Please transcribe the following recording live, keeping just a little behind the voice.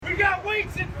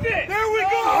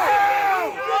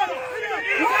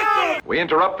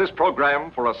interrupt this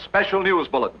program for a special news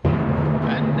bulletin.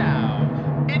 And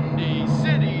now, Indy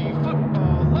City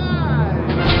Football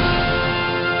Live!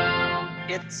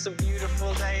 It's a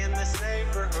beautiful day in this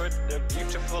neighborhood, a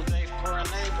beautiful day for a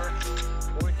neighbor.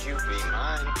 Would you be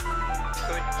mine?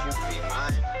 Could you be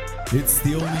mine? It's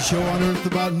the only show on earth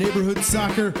about neighborhood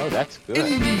soccer. Oh, that's good.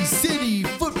 Indy City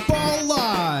Football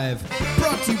Live.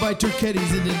 Brought to you by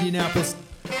Turketti's in Indianapolis.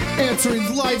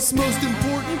 Answering life's most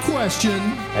important question.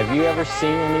 Have you ever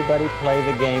seen anybody play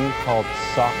the game called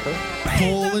soccer?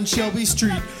 Cole and Shelby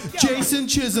Street, Jason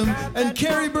Chisholm, and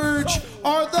Carrie Burge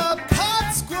are the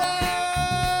Pot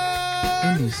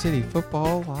Squad! Indy City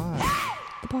Football Live.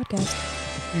 The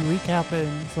podcast. You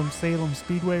recapping some Salem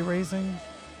Speedway racing?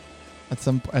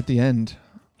 At the end.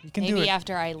 You can Maybe do it,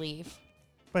 after I leave.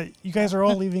 but you guys are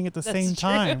all leaving at the same true.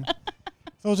 time.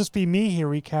 So it'll just be me here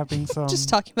recapping some. Just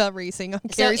talking about racing on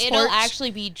So Carrie's it'll porch.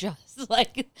 actually be just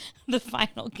like the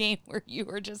final game where you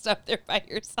were just up there by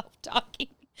yourself talking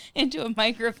into a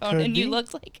microphone. Could And you be.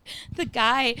 looked like the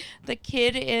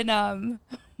kid in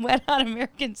Wet Hot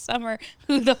American Summer,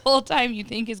 who the whole time you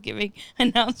think is giving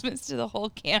announcements to the whole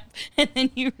camp. And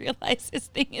then you realize his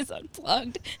thing is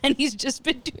unplugged and he's just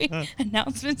been doing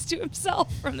announcements to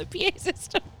himself from the PA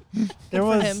system.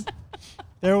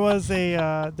 there's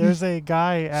a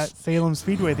guy at Salem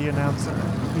Speedway, the announcer.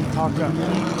 He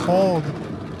called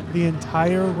the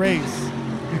entire race.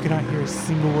 You cannot hear a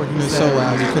single word he It was said. so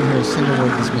loud you couldn't hear a single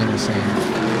word this man was saying.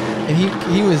 And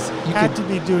he was you Had could to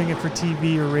be doing it for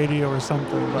TV or radio or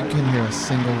something. you But couldn't hear a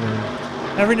single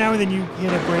word. every now and then you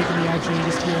hit a break in the action, you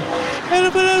just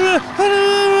hear.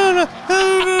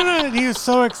 And he was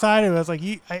so excited. I was like,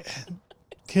 I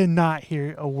cannot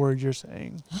hear a word you're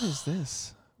saying. What is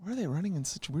this? Why are they running in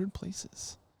such weird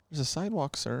places? There's a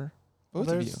sidewalk, sir. Both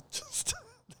of you.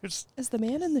 There's Is the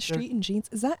man in the street in jeans?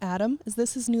 Is that Adam? Is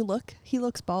this his new look? He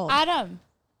looks bald. Adam.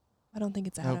 I don't think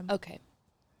it's Nope. Adam. Okay.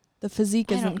 The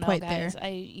physique I isn't don't know, quite guys.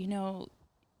 there.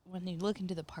 When you look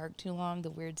into the park too long,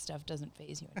 the weird stuff doesn't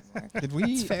faze you anymore.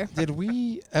 That's fair. Did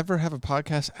we ever have a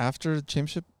podcast after the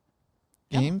championship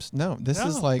games? No. This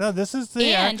is like no, this is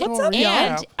the and actual What's up, y'all?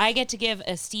 recap. and I get to give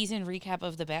a season recap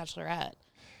of The Bachelorette.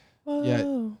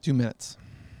 Whoa. 2 minutes.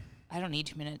 I don't need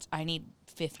 2 minutes. I need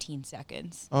 15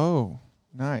 seconds. Oh,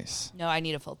 nice. No, I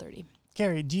need a full 30.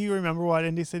 Carrie, do you remember what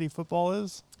Indy City Football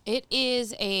is? It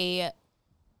is a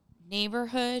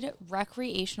neighborhood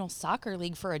recreational soccer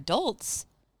league for adults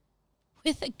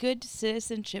with a good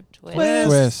citizenship twist.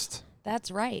 Twist.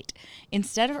 That's right.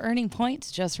 Instead of earning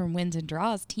points just from wins and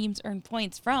draws, teams earn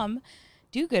points from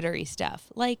do-goodery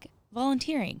stuff like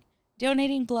volunteering,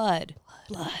 donating blood.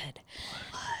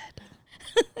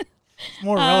 It's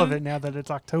more relevant now that it's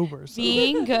October. So.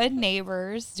 Being good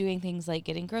neighbors, doing things like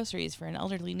getting groceries for an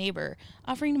elderly neighbor,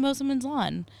 offering to mow someone's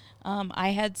lawn.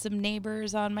 I had some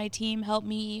neighbors on my team help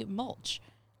me mulch.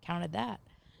 Counted that.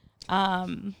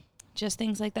 Just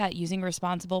things like that, using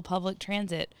responsible public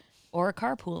transit or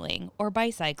carpooling or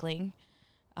bicycling.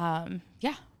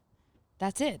 Yeah,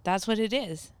 that's it. That's what it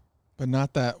is. But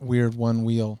not that weird one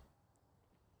wheel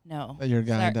No. that your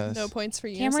guy Sorry. does. No points for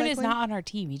you. Cameron is not on our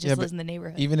team. He just Yeah, lives but in the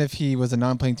neighborhood. Even if he was a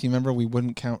non-playing team member, we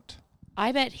wouldn't count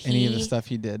I bet any of the stuff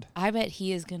he did. I bet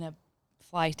he is going to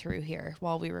fly through here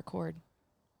while we record.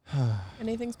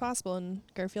 Anything's possible in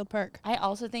Garfield Park. I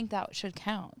also think that should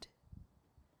count.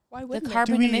 Why The wouldn't it?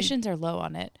 carbon Do we- emissions are low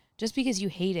on it. Just because you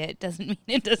hate it doesn't mean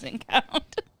it doesn't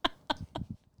count.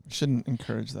 Shouldn't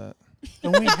encourage that.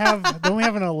 Don't we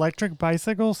have an electric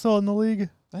bicycle still in the league?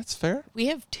 That's fair. We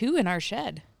have 2 in our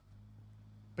shed.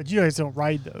 But you guys don't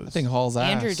ride those. I think Hall's ass.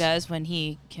 Andrew does when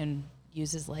he can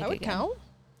use his leg That would again. count?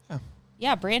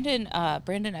 Yeah, Brandon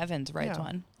Evans rides Yeah.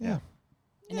 one, Yeah.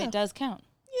 and Yeah. it does count.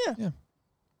 Yeah. Yeah.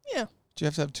 Yeah. Do you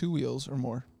have to have 2 wheels or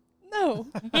more? No.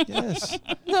 Yes.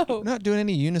 No. We're not doing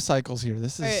any unicycles here.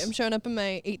 This is All right, I'm showing up in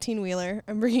my 18-wheeler.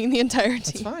 I'm bringing the entire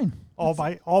that's team. fine.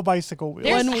 all bicycle wheels.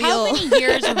 There's, One how wheel. many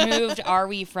years removed are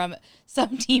we from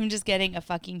some team just getting a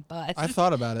fucking bus? I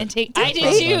thought about and it. take. I did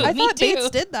Bates- too. I Me thought too. Bates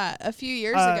did that a few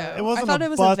years ago. It wasn't I thought a it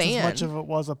was bus a van. as much as it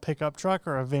was a pickup truck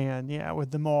or a van. Yeah,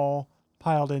 with them all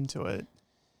piled into it.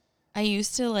 I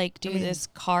used to do this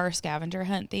car scavenger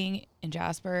hunt thing in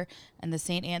Jasper, and the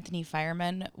St. Anthony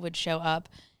firemen would show up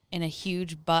in a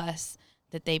huge bus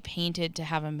that they painted to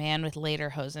have a man with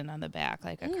lederhosen on the back,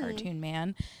 like a cartoon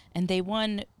man, and they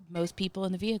won most people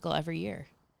in the vehicle every year.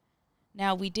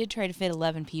 Now, we did try to fit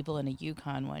 11 people in a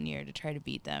Yukon one year to try to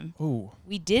beat them. Ooh.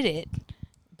 We did it,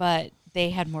 but they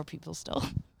had more people still.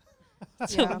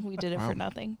 So Yeah. we did it Wow. for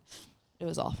nothing. It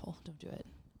was awful. Don't do it.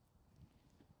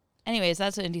 Anyways,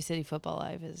 that's what Indy City Football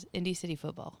Live is. Indy City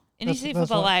Football. Indy City that's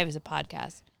Football what- Live is a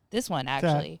podcast. This one,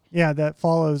 actually. That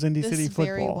follows Indy City This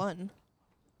very football. one.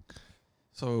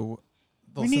 So,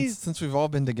 We need- since we've all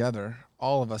been together,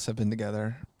 all of us have been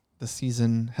together, the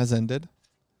season has ended.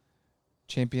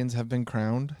 Champions have been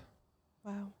crowned.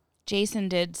 Wow. Jason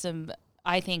did some,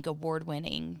 I think,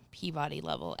 award-winning Peabody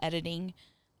level editing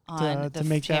on To the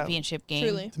make that- championship game.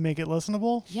 Truly. To make it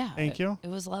listenable. Yeah. Thank you. It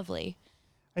was lovely.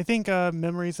 I think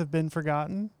memories have been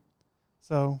forgotten.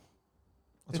 So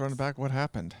Let's run it back. What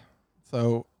happened?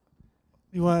 So,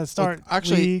 you want to start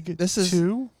actually, League this is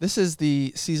 2? This is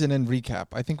the season end recap.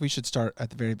 I think we should start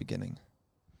at the very beginning.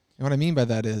 And what I mean by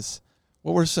that is,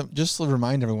 what were some? Just to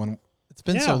remind everyone, it's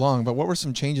been so Yeah. long. But what were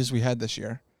some changes we had this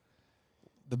year?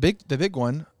 The big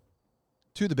one,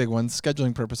 the big ones,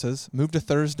 scheduling purposes, moved to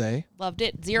Thursday. Loved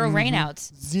it. 0 Mhm.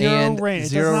 rainouts. Zero And rain. It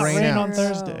zero does not rain rain outs. on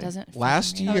Thursday. Doesn't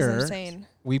Last freaking rain. That was year, insane.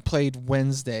 we played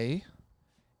Wednesday,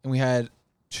 and we had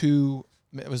 2.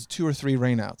 It was 2 or 3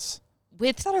 rainouts.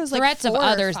 With thought it was like threats of 4 or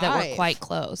others that were 5. quite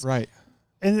close. Right.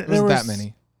 And It there was was that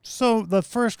many. So the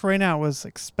first rain out was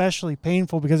especially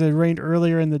painful because it rained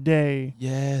earlier in the day.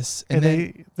 Yes. And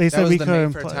then they that said was we the couldn't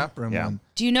Mayfair play. tap room Yeah. one.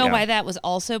 Do you know Yeah. why that was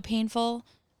also painful?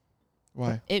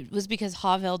 Why? It was because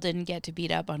Havel didn't get to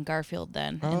beat up on Garfield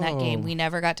then in that game. Oh. We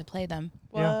never got to play them.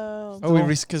 Whoa. Oh,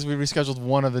 because we rescheduled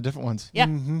one of the different ones. Yeah.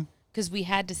 Mm-hmm. Because we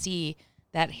had to see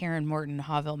that Heron Morton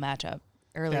Havel matchup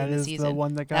early That in the is season. the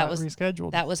one that got was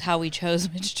rescheduled. That was how we chose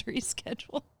which to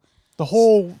reschedule. The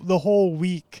whole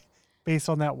week based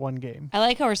on that one game. I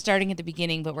like how we're starting at the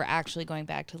beginning, but we're actually going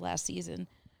back to last season.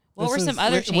 What This were is- some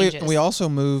other we, changes? we also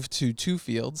moved to 2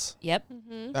 fields. Yep.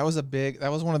 That was that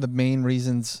was one of the main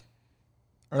reasons,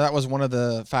 or that was one of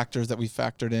the factors that we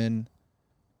factored in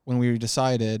when we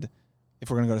decided if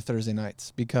we're going to go to Thursday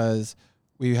nights, because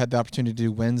we had the opportunity to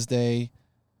do Wednesday,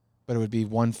 but it would be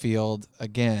 1 field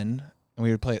again, and we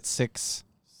would play at 6,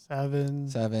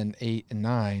 7, 8, and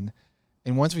 9.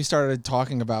 And once we started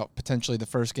talking about potentially the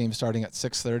first game starting at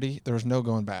 6:30, there was no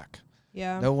going back.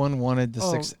 Yeah. No one wanted the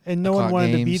 6 and no one o'clock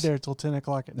wanted to be games. there till 10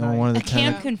 o'clock at No night. one wanted I the 10.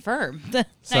 can't confirm. The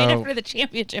So- night after the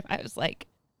championship, I was like,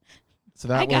 So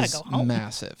that I gotta was go home.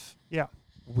 massive. Yeah.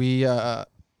 We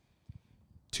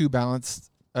 2 balanced.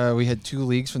 We had 2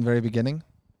 leagues from the very beginning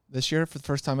this year for the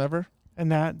first time ever.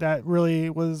 And that really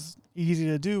was easy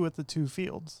to do with the 2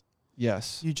 fields.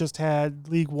 Yes. You just had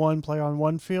League 1 play on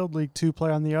one field, League 2 play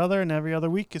on the other, and every other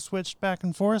week you switched back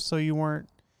and forth, so you weren't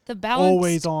the balance.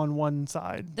 always on one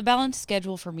side. The balanced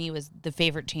schedule for me was the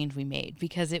favorite change we made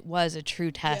because it was a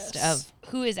true test Yes. of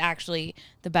who is actually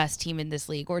the best team in this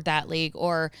league or that league,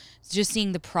 or just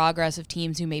seeing the progress of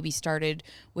teams who maybe started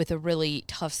with a really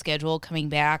tough schedule coming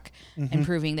back and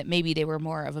proving that maybe they were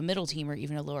more of a middle team or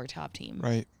even a lower top team.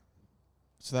 Right.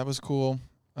 So that was cool.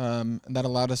 And that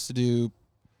allowed us to do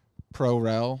pro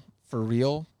rel for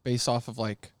real based off of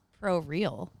like Pro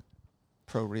real.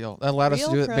 pro real. That allowed us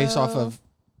to Real do it based off pro. of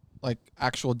like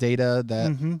actual data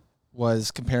that Mm-hmm.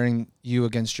 was comparing you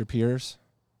against your peers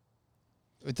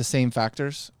with the same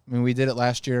factors. I mean, we did it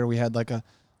last year. We had like a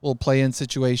little play-in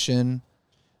situation.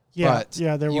 Yeah, But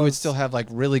yeah, there you was. would still have like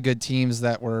really good teams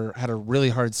that had a really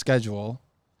hard schedule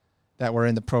that were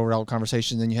in the pro rel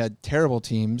conversation. Then you had terrible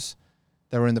teams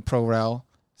that were in the pro rel.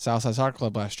 Southside Soccer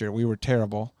Club last year, we were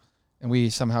terrible, and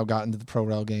we somehow got into the pro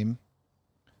rel game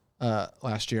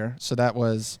last year. So that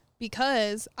was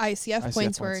Because ICF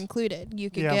points were points. included. You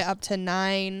could Yeah. get up to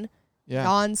 9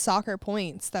 non-soccer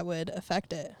points that would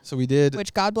affect it. So we did.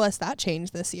 Which God bless that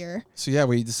change this year. So yeah,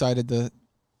 we decided the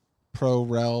pro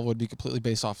rel would be completely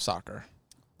based off soccer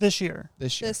This year.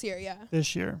 this year. This year, yeah.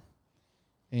 This year.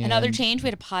 Another And- change, we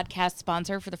had a podcast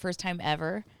sponsor for the first time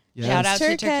ever. Yes. Shout out to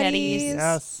Turketties. Turketties.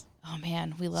 Yes. Oh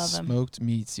man, we love them. Smoked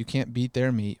meats. You can't beat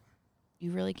their meat.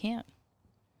 You really can't.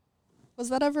 Was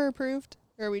that ever approved?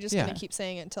 Or are we just Yeah. going to keep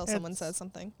saying it until someone says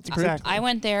something? It's pretty. Exactly. I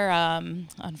went there on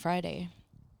Friday.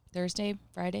 Thursday,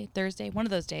 one of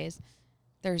those days.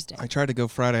 Thursday. I tried to go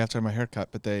Friday after my haircut,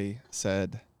 but they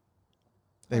said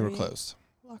they were Sorry. closed.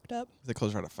 Locked up. They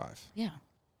closed right at 5. Yeah.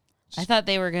 I thought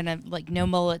they were going to, like, no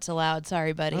mullets allowed.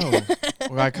 Sorry, buddy. Oh,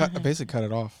 well, I basically cut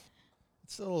it off.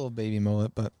 It's a little baby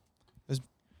mullet, but it was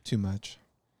too much.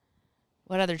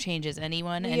 What other changes?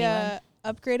 Anyone? We Anyone?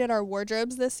 upgraded our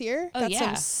wardrobes this year. Oh, Got yeah.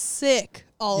 some sick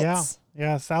alts. Yeah.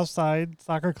 Yeah. Southside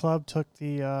Soccer Club took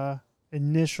the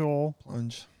initial.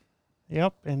 Plunge.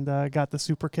 Yep. And got the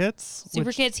super kits. Super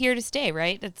which Kit's here to stay,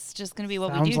 right? That's just going to be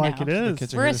what we sounds do like now. it is.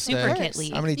 Kids are We're here a to super stay. kit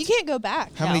league. How many? You can't go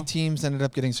back. How many No. teams ended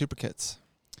up getting super kits?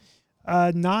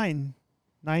 9. 9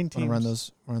 Want teams. to run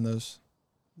those? Run those?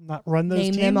 Not run those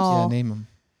Name teams. them all. Yeah, name them.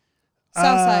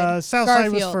 Southside. Southside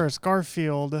was Garfield. first.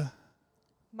 Garfield.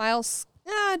 Miles.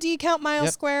 Do you count Miles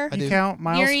Yep. Square? I You do. count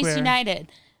Miles Near East Square.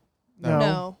 United. No.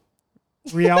 No.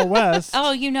 Real West,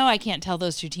 Oh, I can't tell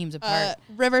those two teams apart.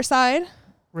 Riverside,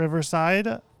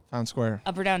 Riverside. Fountain Square.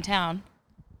 Up or downtown.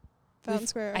 Fountain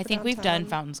Square. I think we've done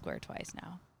Fountain Square twice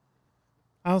now.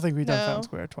 I don't think we've done No. Fountain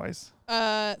Square twice.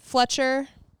 Fletcher.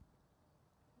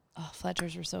 Oh,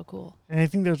 Fletcher's were so cool. And I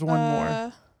think there's one more.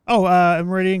 Uh, Oh,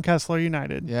 Meridian Kessler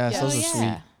United. Yes, Yeah. those Oh, are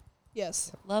yeah. sweet.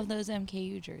 Yes. Love those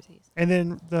MKU jerseys. And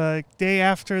then the day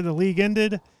after the league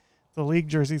ended, the league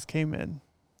jerseys came in.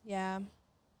 Yeah.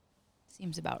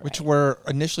 Seems about right. Which were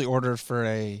initially ordered for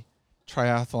a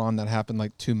triathlon that happened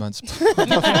like 2 months before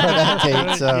that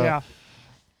date. So Yeah.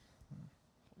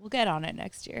 We'll get on it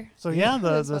next year. So yeah, It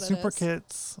the is what it super is.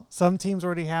 kits. Some teams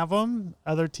already have them.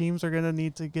 Other teams are going to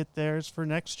need to get theirs for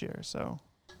next year. So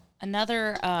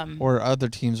Another or other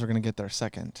teams are going to get their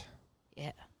second.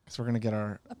 yeah. Because we're going to get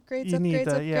our Upgrades, You need upgrades,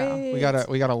 the- yeah. upgrades.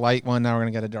 we got a light one, now we're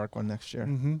going to get a dark one next year.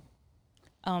 mm-hmm.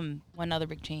 One other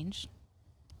big change.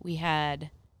 We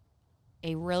had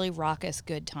a really raucous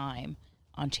good time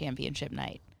on championship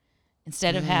night.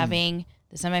 Instead of having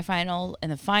the semifinal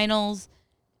and the finals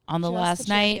on the Just last the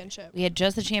night, championship. we had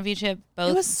just the championship.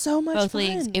 Both It was so much both fun.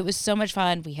 leagues. It was so much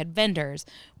fun. We had vendors.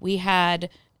 We had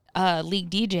league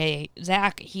DJ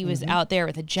Zach. He was out there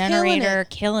with a generator,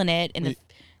 killing it. And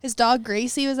His dog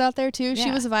Gracie was out there too. She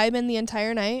Yeah. was vibing the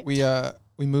entire night.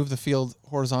 We moved the field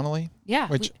horizontally, yeah,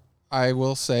 which I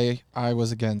will say I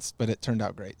was against, but it turned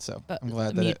out great. So I'm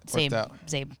glad that it worked out.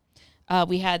 Same.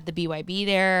 We had the BYB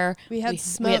there. We had we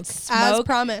smoke, had as smoke.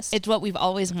 promised. It's what we've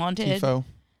always wanted. Tifo.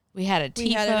 We had a tifo.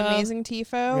 We had an amazing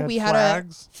tifo. We We had had a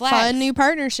flags. Flags. fun new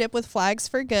partnership with Flags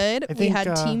for Good. I We think,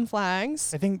 had team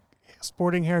flags. I think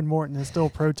Sporting Hair and Morton is still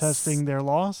protesting their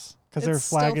loss because their It's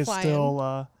flag still is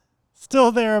flying.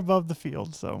 still there above the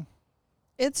field. So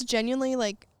It's genuinely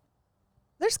like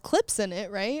there's clips in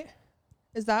it, right?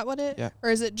 Is that what it? Yeah. Or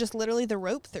is it just literally the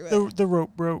rope through it? the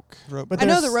rope broke. But I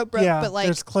know the there's- rope broke, yeah, but, like-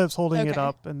 there's clips holding it okay.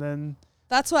 up, and then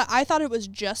That's what I thought it was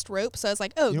just rope. So I was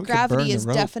like, oh, You know, we could burn gravity the is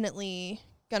rope. definitely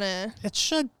gonna. it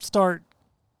should start.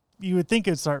 You would think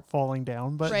it'd start falling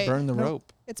down, but Right. burn the Nope.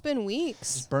 rope. It's been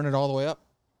weeks. Just burn it all the way up.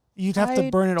 you'd have I to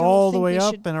burn it don't all the think way we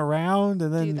up should and around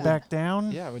and then that. back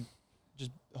down. Yeah, it would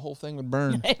just the whole thing would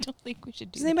burn. I don't think we should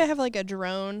do Does that. anybody have like a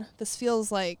drone? This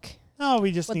feels like No,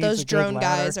 we just what need those a good drone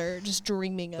ladder. guys are just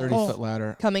dreaming of 30-foot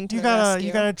ladder. coming to You the got rescue.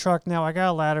 you got a truck now. I got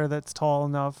a ladder that's tall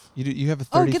enough. You have a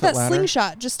 30-foot Oh, get that ladder.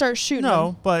 slingshot. Just start shooting.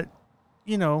 No, them. but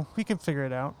we can figure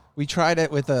it out. We tried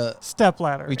it with a Step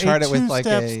ladder. We tried a it with, like,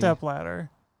 two-step a- step ladder.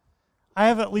 I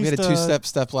have at we least had a 2-step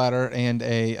step ladder and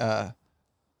a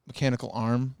mechanical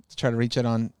arm to try to reach it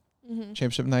on Mhm.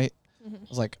 championship night. Mhm. It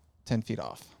was like 10 feet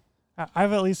off. I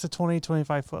have at least a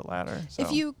 25 foot ladder. So.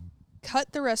 If you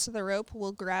cut the rest of the rope,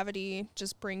 will gravity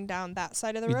just bring down that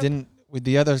side of the We rope? didn't with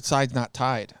the other side's not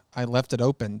tied. I left it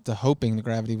open to hoping the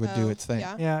gravity would do Oh, its thing.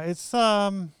 Yeah. yeah,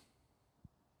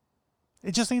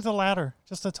 it just needs a ladder,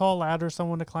 just a tall ladder,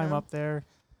 someone to climb Yeah. up there.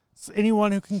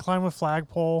 Anyone who can climb a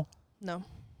flagpole, No.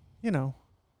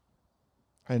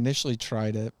 I initially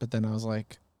tried it, but then I was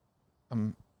like,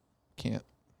 can't.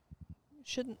 You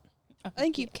shouldn't. I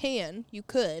think you can. You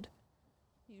could.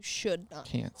 You should not.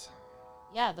 Can't.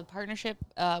 Yeah, the partnership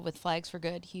with Flags for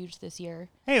Good, huge this year.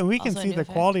 Hey, we can Also a see new the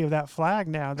effect. quality of that flag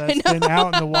now that's know. been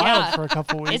out in the wild Yeah. for a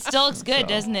couple weeks. It still looks good, So,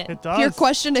 doesn't it? It If you're does.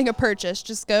 questioning a purchase,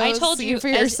 just go I told see you for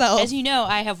as, yourself. As you know,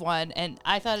 I have one, and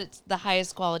I thought it's the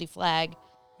highest quality flag.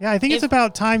 Yeah, I think it's if-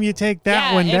 about time you take that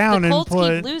yeah, one if down the and Colts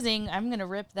put. keep losing, I'm gonna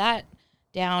rip that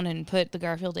down and put the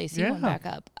Garfield AC one Yeah. back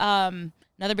up.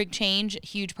 Another big change,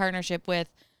 huge partnership with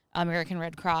American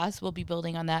Red Cross. We'll be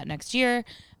building on that next year.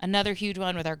 Another huge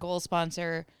one with our goal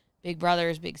sponsor, Big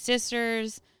Brothers Big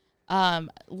Sisters.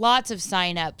 Lots of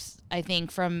signups, I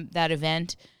think, from that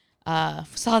event.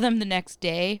 Saw them the next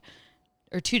day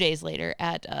or 2 days later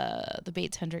at the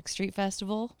Bates Hendricks Street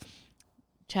Festival.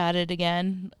 Chatted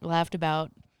again, laughed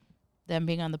about them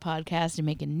being on the podcast and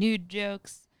making nude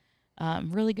jokes.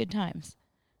 Really good times.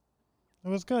 It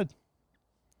was good.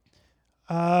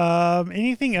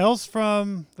 Anything else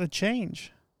from the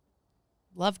change?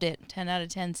 Loved it. 10 out of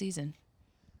 10 season.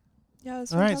 yeah, it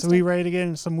was All right, so fantastic. we ready to get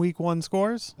in some week one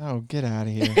scores? Oh, get out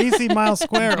of here. AC Miles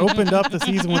Square opened up the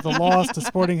season with a loss to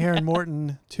Sporting Heron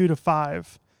Morton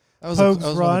 2-5. That was, Pogues that was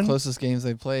one of run. the closest games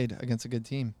they played against a good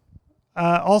team.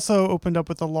 Also opened up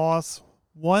with a loss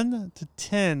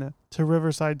 1-10 to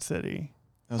Riverside City.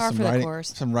 That was Par some for the writing,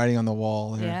 course. some writing on the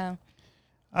wall there. Yeah.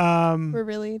 We're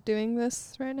really doing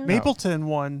this right now? Mapleton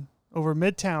won over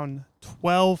Midtown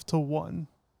 12-1.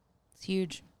 It's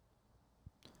huge.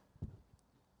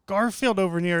 Garfield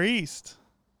over Near East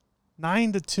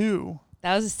 9-2.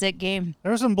 That was a sick game.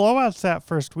 There were some blowouts that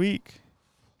first week.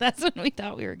 That's when we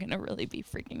thought we were going to really be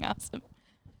freaking awesome.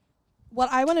 What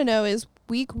I want to know is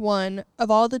week 1 of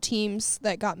all the teams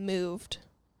that got moved,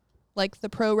 like the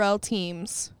Pro Rel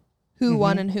teams, who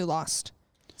won and who lost.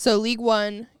 So League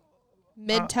 1,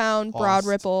 Midtown, Broad lost.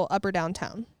 Ripple, Upper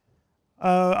Downtown.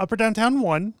 Upper Downtown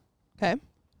won. Okay.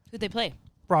 Who'd they play?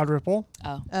 Broad Ripple.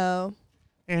 Oh.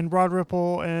 And Broad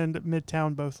Ripple and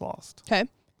Midtown both lost. Okay.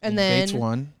 And then Bates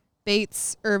won.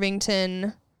 Bates,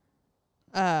 Irvington,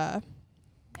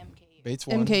 Bates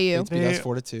won. MKU. Bates beat us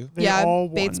 4-2. They all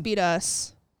won. Bates beat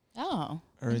us. Oh.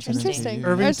 Irvington and Interesting. MKU.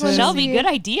 Irvington- Shelby, good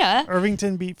idea.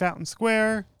 Irvington beat Fountain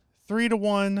Square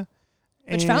 3-1.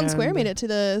 Which Fountain Square and made it to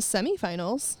the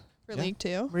semifinals for Yeah. League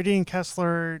 2. Radiant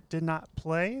Kessler did not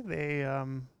play. They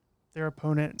their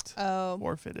opponent Oh,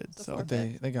 forfeited. The So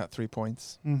forfeit. They got 3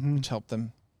 points, Mhm. which helped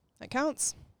them. that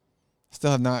counts.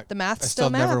 Still have not. The math I still still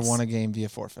have never maths. won a game via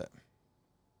forfeit.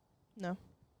 No.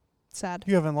 Sad.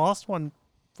 you haven't lost one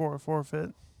for a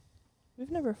forfeit.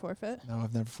 We've never forfeit. No,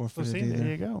 I've never So forfeited see, there either.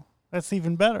 you go. That's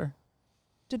even better.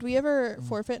 Did we ever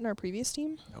forfeit in our previous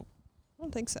team? Nope. I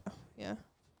don't think so. Yeah.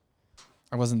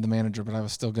 I wasn't the manager, but I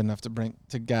was still good enough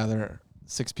to gather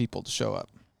 6 people to show up.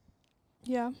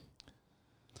 Yeah.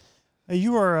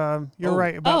 You are you're Oh.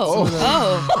 right about Oh, some of the-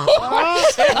 oh God!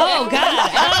 Oh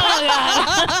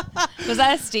God! Was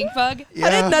that a stink bug? How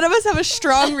did none of us have a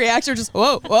strong reaction? Just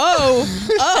whoa, whoa, A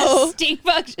oh, stink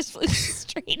bug just flew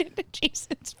straight into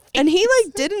Jason's face. and he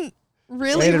like didn't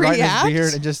really Laid it right in react. his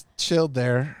beard and just chilled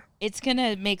there. It's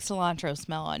gonna make cilantro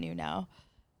smell on you now.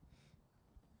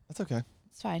 That's okay.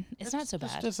 It's fine. It's not so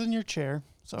Just- bad. Just in your chair.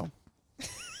 So,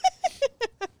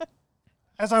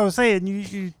 as I was saying,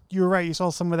 you were right. You saw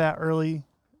some of that early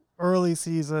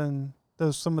season.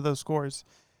 Some of those scores.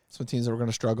 Some teams that were going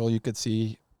to struggle, you could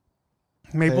see.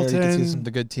 There, you could see some Mapleton. of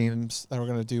the good teams that were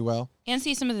going to do well. And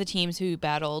see some of the teams who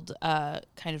battled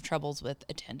kind of troubles with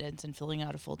attendance and filling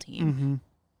out a full team. Mm-hmm.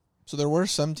 So there were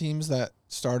some teams that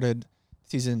started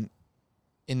season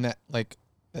in that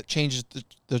that changed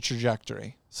the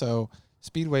trajectory. So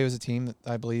Speedway was a team that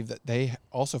I believe that they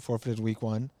also forfeited week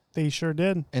 1, They sure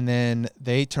did. and then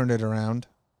they turned it around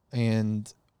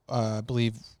and I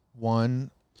believe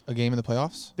won a game in the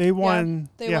playoffs. They won.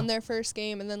 They won their first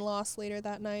game and then lost later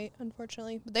that night,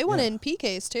 unfortunately. But they won Yeah. in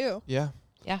PKs too. Yeah.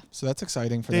 Yeah. So that's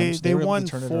exciting for They them. So they were able won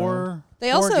to turn it around. four They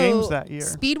four also games that year.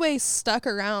 Speedway stuck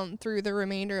around through the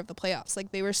remainder of the playoffs.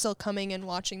 Like they were still coming and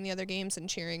watching the other games and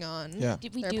cheering on. Yeah. We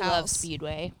Their do love pals.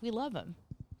 Speedway. We love them.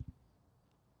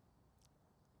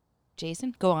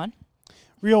 Jason, go on.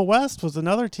 Real West was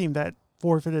another team that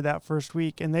forfeited that first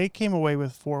week, and they came away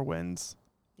with 4 wins.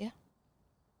 Yeah.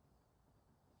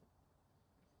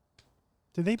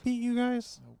 Did they beat you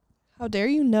guys? How dare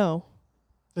you know?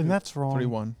 Then that's wrong.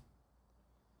 3-1.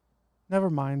 Never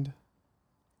mind.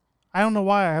 I don't know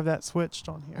why I have that switched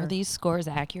on here. Are these scores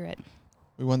accurate?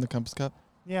 We won the Compass Cup.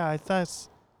 Yeah, I thought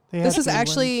they This had is 3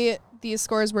 actually wins. these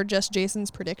scores were just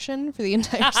Jason's prediction for the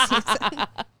entire season.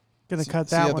 Gonna cut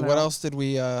So that yeah, one what out. else did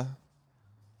we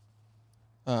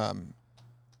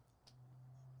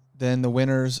then the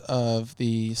winners of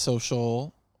the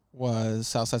social was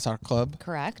Southside Soccer Club,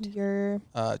 Correct. Your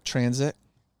Transit,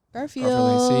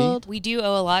 Garfield. We do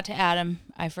owe a lot to Adam.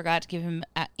 I forgot to give him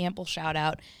ample shout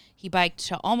out. He biked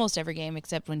to almost every game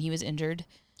except when he was injured.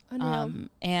 I know.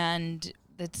 And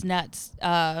it's nuts,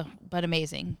 but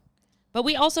amazing. But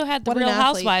we also had the What an Real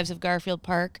athlete. Housewives of Garfield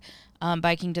Park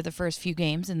biking to the first few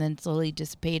games and then slowly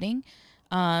dissipating.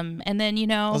 And then,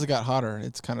 As it got hotter,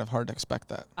 it's kind of hard to expect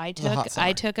that. I It was a hot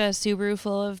took summer. a Subaru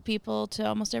full of people to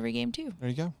almost every game too. There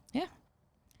you go.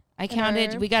 I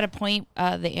counted. our- We got a point.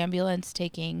 The ambulance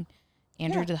taking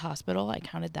Andrew Yeah. to the hospital. I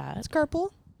counted that. It's carpool.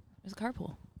 It was a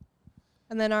carpool.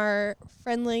 And then our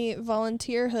friendly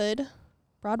volunteer hood,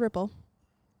 Broad Ripple.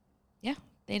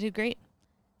 They did great.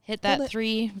 Hit Killed that it.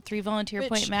 three volunteer Which,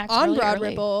 point max on really Broad early.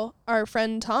 Ripple, our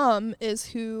friend Tom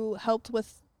is who helped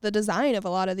with the design of a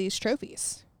lot of these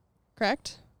trophies.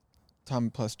 Correct? Tom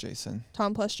plus Jason.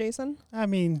 Tom plus Jason. I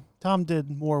mean, Tom did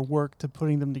more work to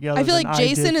putting them together. I feel than like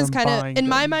Jason did is from kind of, buying in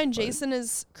my them, mind, but- Jason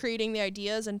is creating the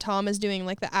ideas and Tom is doing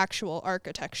like the actual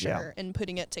architecture and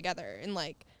putting it together and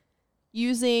like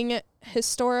using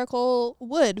historical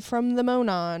wood from the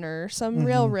Monon or some Mhm.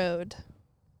 railroad.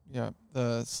 Yeah,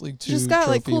 the League 2 Just got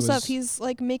like trophy cool stuff. was- He's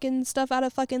like making stuff out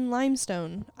of fucking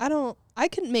limestone. I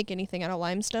couldn't make anything out of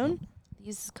limestone.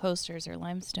 These coasters are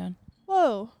limestone.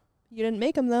 Whoa. You didn't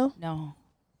make them though. No.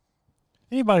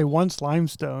 Anybody wants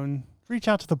limestone, reach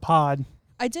out to the pod.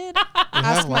 I did We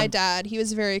ask have my one. dad. He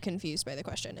was very confused by the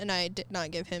question and I did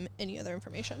not give him any other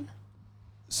information.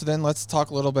 So then let's talk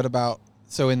a little bit about,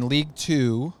 so in League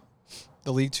 2,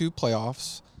 the League 2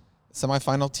 playoffs,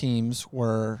 semifinal teams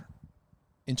were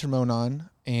Intermonon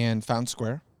and Fountain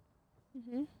Square.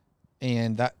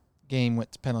 and that game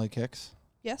went to penalty kicks,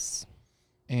 Yes.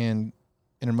 and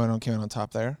Intermono came out on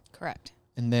top there. Correct.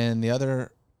 And then the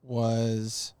other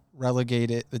was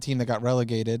relegated, the team that got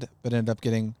relegated, but ended up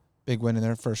getting big win in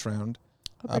their first round,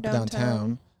 Upper up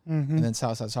downtown, Mm-hmm. and then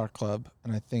Southside Soccer Club.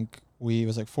 And I think it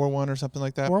was like 4-1 or something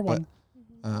like that. 4-1.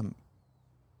 But,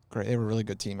 great. They were a really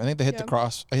good team. I think they hit Yeah.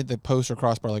 I hit the post or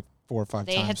crossbar like 4 or 5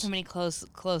 They times. had so many close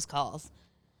calls.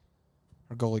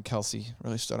 Our goalie, Kelsey,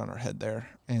 really stood on her head there.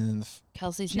 And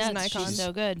Kelsey's She's an nuts. icon. She's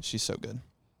so good. she's so good.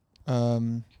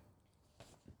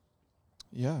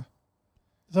 Yeah.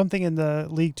 Something in the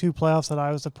League 2 playoffs that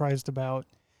I was surprised about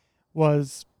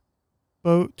was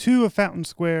two of Fountain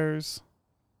Square's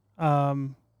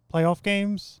playoff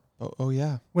games Oh,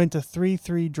 yeah. went to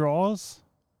 3-3 draws.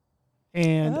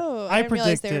 And I didn't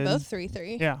realize they were predicted- both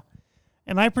 3-3. Yeah.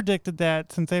 And I predicted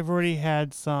that since they've already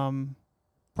had some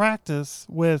practice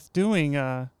with doing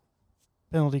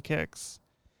penalty kicks,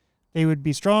 they would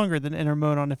be stronger than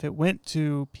Intermonon if it went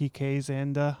to PKs,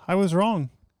 and I was wrong.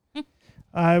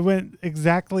 I went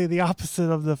exactly the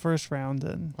opposite of the first round.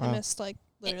 And I missed like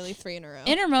literally 3 in a row.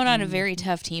 Intermonon, a very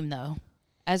tough team, though,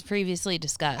 as previously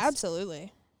discussed.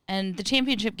 Absolutely. And the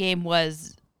championship game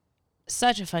was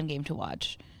such a fun game to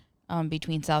watch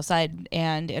between Southside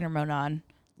and Intermonon.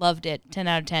 Loved it. 10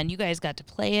 out of 10. You guys got to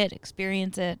play it,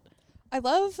 experience it.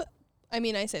 I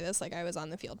mean, I say this like I was on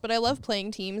the field, but I love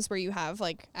playing teams where you have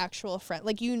like actual friend,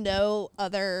 like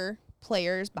other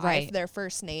players by Right. their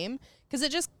first name, because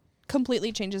it just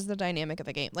completely changes the dynamic of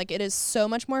the game. Like it is so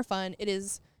much more fun. It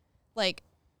is like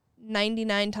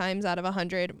 99 times out of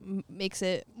 100 makes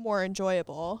it more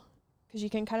enjoyable because you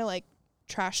can kind of like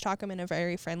trash talk them in a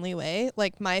very friendly way.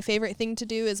 Like my favorite thing to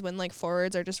do is when like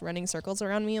forwards are just running circles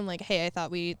around me. I'm like, hey, I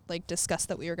thought we like discussed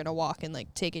that we were gonna walk and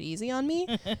like take it easy on me,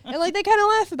 and like they kind of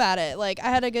laugh about it. Like I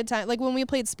had a good time. Like when we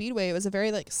played Speedway, it was a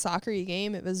very like soccer-y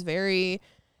game. It was very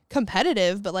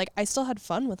competitive, but like I still had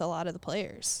fun with a lot of the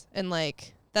players, and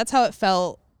like that's how it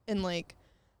felt in like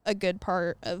a good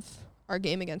part of our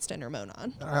game against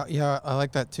Intermonon. Yeah, I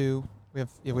like that too. We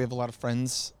have a lot of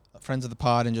friends of the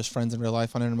pod and just friends in real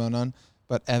life on Intermonon.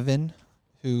 But Evan,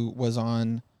 who was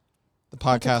on the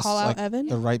podcast call out like Evan?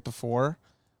 the right before,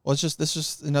 well, this is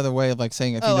just another way of like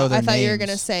saying if you know their I thought names. you were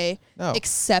gonna say No.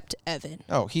 except Evan.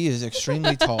 No, he is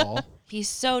extremely tall. He's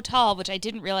so tall, which I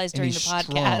didn't realize and during the he's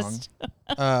podcast.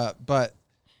 strong. But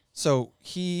so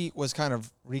he was kind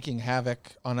of wreaking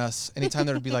havoc on us. Anytime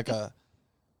there would be like a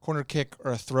corner kick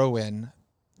or a throw in,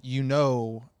 you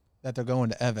know that they're going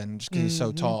to Evan just because he's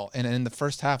so tall. And in the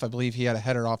first half, I believe he had a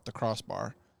header off the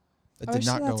crossbar that I did wish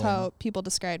not that's go in. how people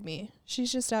described me.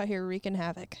 She's just out here wreaking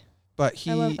havoc. But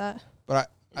I love that. But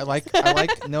I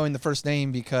like knowing the first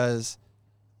name because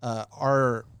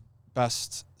our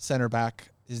best center back,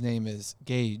 his name is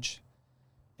Gage,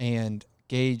 and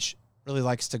Gage really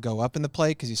likes to go up in the play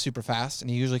because he's super fast and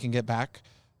he usually can get back.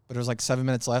 But it was like 7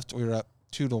 minutes left. We were up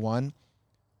 2-1,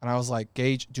 and I was like,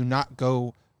 Gage, do not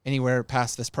go anywhere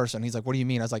past this person. He's like, what do you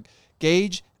mean? I was like,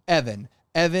 Gage, Evan,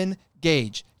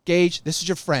 Gage. Gage, this is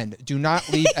your friend. Do not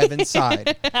leave Evan's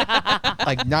side.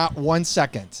 Like, not 1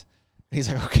 second. And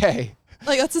he's like, okay.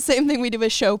 Like that's the same thing we do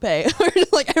with Chopay. We're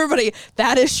just like everybody,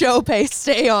 that is Chopay.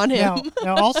 Stay on him.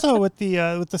 now also with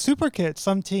the super kit,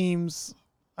 some teams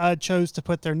chose to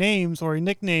put their names or a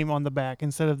nickname on the back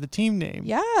instead of the team name.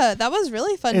 Yeah, that was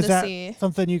really fun Is to that see.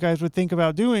 something you guys would think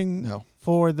about doing No.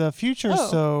 for the future?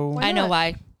 Oh, So why I know not?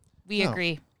 why. We No.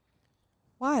 agree.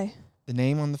 Why? The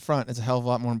name on the front is a hell of a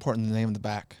lot more important than the name on the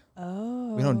back.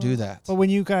 Oh. We don't do that. but when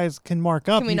you guys can mark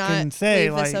up, Can we you not can say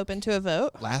leave like this open to a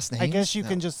vote? Last name? I guess you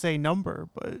can just say number,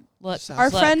 but Look, Sounds- Our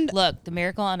look, friend- look, the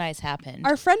miracle on ice happened.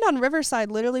 Our friend on Riverside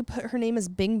literally put her name as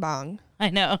Bing Bong. I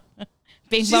know.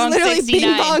 Bing She's Bong literally 69.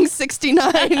 Bing Bong 69.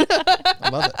 I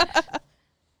love it.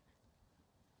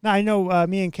 now I know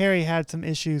me and Carrie had some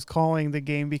issues calling the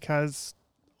game because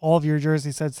all of your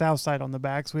jerseys said Southside on the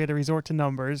back, so we had to resort to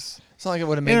numbers. It's not like it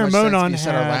would have made much sense if Intermonon you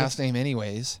said our had- last name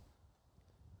anyways.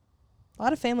 A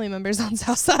lot of family members on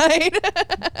Southside.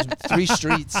 3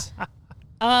 streets.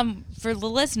 For the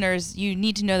listeners, you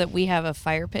need to know that we have a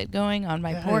fire pit going on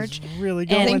my That porch. is really And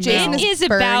going think Jason down. it is is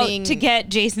about burning- to get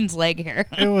Jason's leg hair.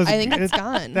 It was. I think it's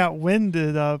gone. That wind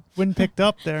picked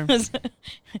up there.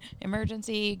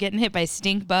 Emergency, getting hit by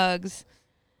stink bugs.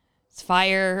 It's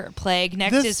fire, plague.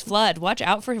 Next This- is flood. Watch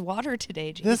out for water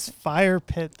today, Jason. This fire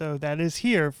pit, though, that is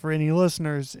here for any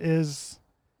listeners, is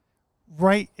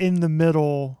right in the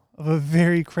middle of a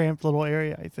very cramped little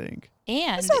area, I think.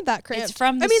 and It's not that cramped. It's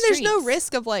from the I mean, there's no streets.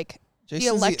 risk of like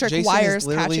Jason's electric Jason wires is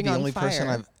literally catching the on only person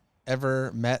fire. I've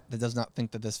ever met that does not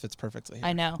think that this fits perfectly.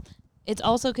 I know. It's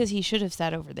also because he should have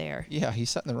sat over there. Yeah, he's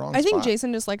sat in the wrong I think spot.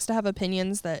 Jason just likes to have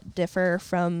opinions that differ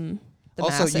from the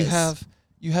also, masses.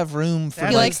 you have room for.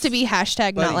 He likes to be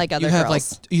hashtag not like other you have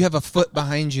girls. you have a foot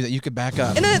behind you that you could back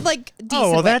up. In a like decent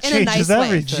Oh, well, way, that in a nice changes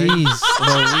everything. way. Jeez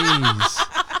Louise.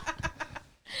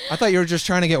 I thought you were just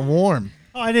trying to get warm.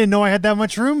 Oh, I didn't know I had that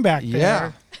much room back there.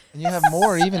 Yeah. And you have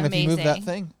more even if you move that Amazing.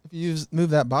 thing. If you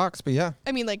move that box, but yeah.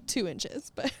 I mean, like 2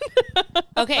 inches, but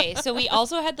Okay, so we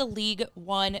also had the League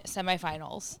One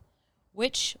semifinals,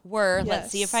 which were,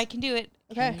 let's see if Yes. I can do it.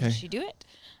 Okay. Can she do it?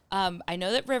 I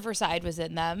know that Riverside was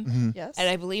in them, yes. and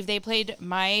I believe they played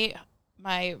my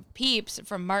peeps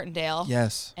from Martindale.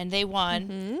 Yes. And they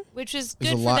won, which is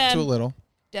There's good a for lot them. to a little.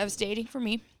 Devastating for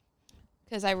me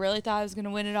because I really thought I was going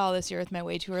to win it all this year with my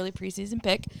way too early preseason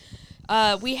pick.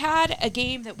 We had a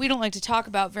game that we don't like to talk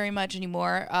about very much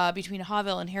anymore between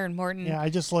Havel and Heron Morton. Yeah, I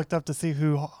just looked up to see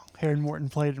who Heron Morton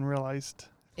played and realized.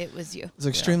 It was you. It was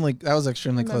extremely that was an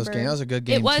extremely close Remember. game. That was a good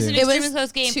game. It was too. an it extremely was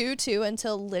close game. 2-2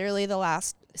 until literally the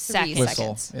last 3 Second.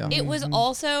 Whistle, seconds. yeah. It was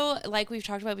also, like we've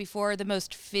talked about before, the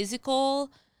most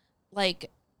physical,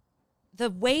 like the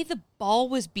way the ball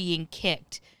was being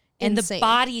kicked and Insane. the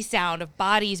body sound of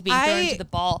bodies being thrown to the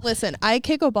ball. Listen, I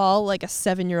kick a ball like a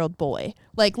 7-year-old boy.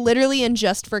 Like literally in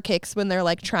Just for Kicks when they're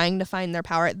like trying to find their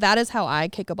power. That is how I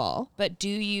kick a ball But do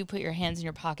you put your hands in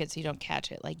your pockets so you don't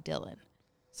catch it like Dylan?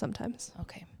 sometimes.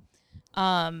 Okay.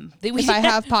 If I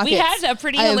have pockets, we had a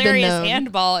pretty I have been hilarious known.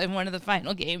 handball in one of the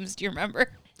final games. Do you remember?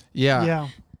 Yeah. Yeah.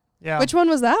 Yeah. Which one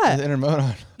was The that?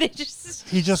 Intermodon. They just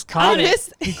He just caught I it.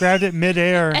 missed- He grabbed it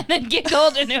midair. and then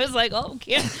giggled, and it was like, oh,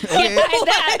 can't hide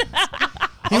that.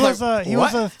 He I'm was like, he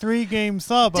what? was a 3-game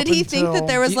sub. Did up he think that until-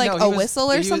 there was like No, a he whistle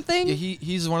or he was- something? yeah,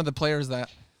 he's one of the players that.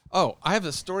 Oh, I have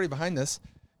a story behind this.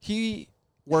 He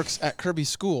works at Kirby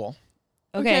School,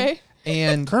 Okay.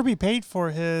 and Kirby paid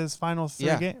for his final 3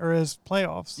 Yeah. game or his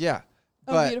playoffs. yeah,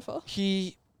 Oh, but beautiful.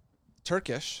 he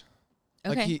Turkish,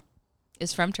 like Okay. he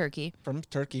Is from Turkey. from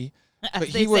Turkey, As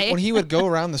but they he would say. when he would go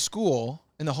around the school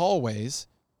in the hallways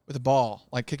with a ball,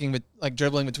 like kicking, like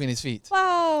dribbling between his feet.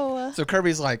 Wow. So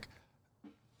Kirby's like,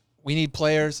 we need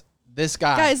players. This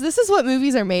guy, Guys, this is what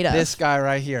movies are made of. this guy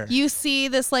right here. You see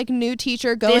this like new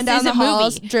teacher going This down is the a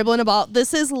halls, movie. dribbling a ball.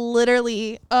 This is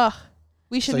literally,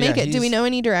 we should So, make yeah, it. Do we he's- know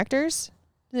any directors?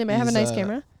 Does anybody have a he's, nice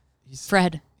camera? He's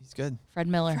Fred good.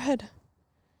 Miller. Fred.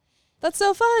 That's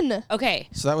so fun. Okay.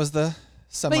 So that was the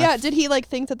semi. But yeah, did he like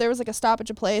think that there was like a stoppage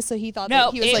of play, so he thought No,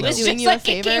 that he was it like was doing just you a like it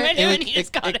favor? came in. It, And he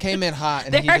just got it it. came in hot,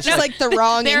 and There he are just no- Just like the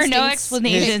wrong There are no instincts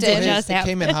explanations. kicked It in. just it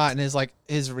came in happened. hot, and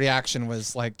his reaction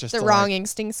was like just The to, wrong like,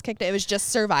 instincts kicked it. It was just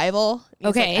survival. He's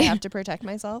like, Okay. I have to protect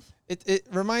myself. It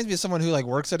reminds me of someone who like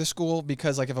works at a school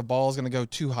because like if a ball is gonna go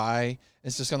too high,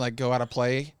 it's just gonna like go out of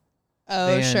play. Oh,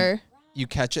 Then sure. You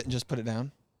catch it and just put it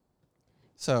down.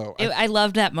 So I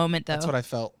loved that moment, though. that's what I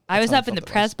felt. I That's was how up in felt the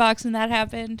it press was. box when that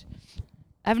happened.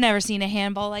 I've never seen a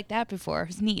handball like that before. It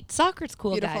was neat. Soccer's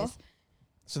cool, Beautiful. guys.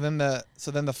 So then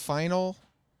the final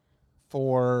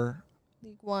for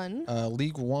League One.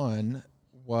 League One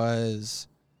was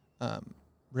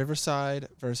Riverside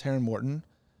versus Heron Morton,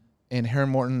 and Heron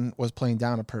Morton was playing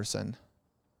down a person.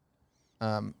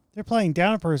 They're playing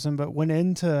down a person, but went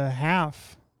into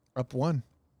half. Up one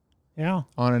Yeah.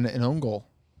 on an own goal.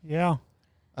 Yeah.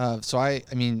 So I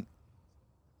mean,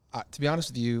 to be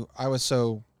honest with you, I was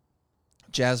so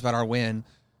jazzed about our win.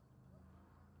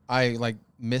 I like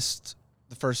missed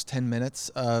the first 10 minutes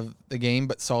of the game,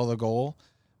 but saw the goal.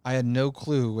 I had no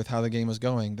clue with how the game was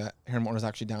going that Heron Morton was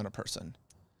actually down a person.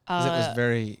 'Cause it was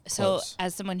very So, close.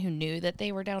 as someone who knew that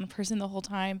they were down a person the whole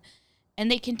time, and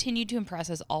they continued to impress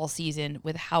us all season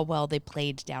with how well they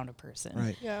played down a person.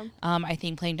 Right. Yeah. I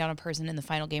think playing down a person in the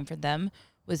final game for them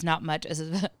was not much as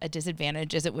a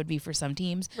disadvantage as it would be for some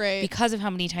teams, Right. because of how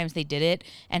many times they did it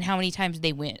and how many times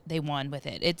they won with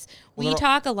it. We Well,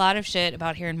 talk a lot of shit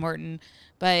about Heron Morton,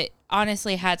 but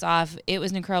honestly, hats off. It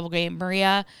was an incredible game.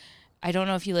 Maria, I don't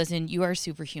know if you listen, you are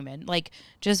superhuman. Like,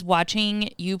 just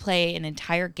watching you play an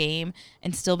entire game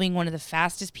and still being one of the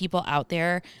fastest people out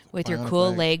there with your Bionic cool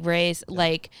leg. leg brace.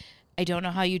 Like, I don't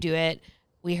know how you do it.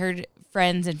 We heard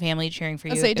friends and family cheering for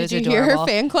you. I say, It did was you hear her adorable.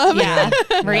 fan club? Yeah.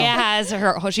 Maria has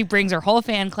she brings her whole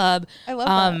fan club. I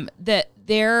love that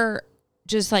their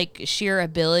just like sheer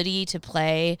ability to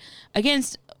play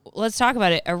against, let's talk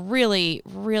about it, a really,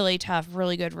 really tough,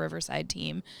 really good Riverside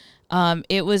team.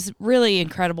 It was really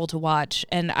incredible to watch,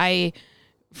 and I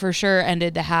for sure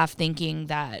ended the half thinking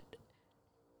that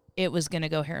it was going to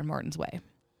go Heron Morton's way.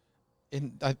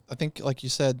 And I think, like you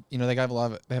said, you know, they had a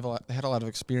lot of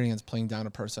experience playing down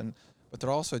a person, but they're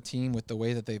also a team with the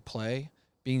way that they play.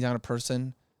 Being down a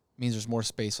person means there's more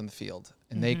space on the field,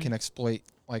 and they can exploit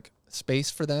like space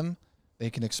for them they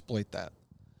can exploit that.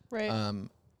 Right.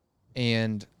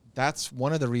 And that's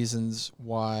one of the reasons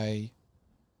why,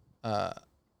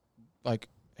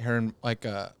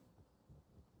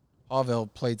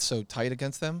 Hallville played so tight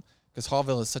against them, because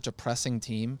Hallville is such a pressing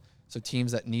team. So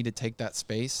teams that need to take that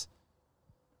space,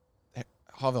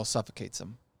 Hallville suffocates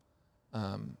them.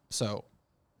 So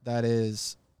that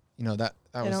is, that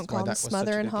They was don't why call them that was such a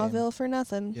Smother and good game. Hawville for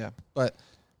nothing. Yeah, but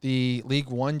the League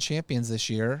One champions this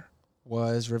year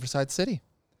was Riverside City.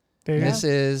 This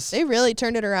is They really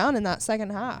turned it around in that second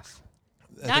half.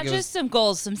 Not just some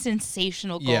goals, some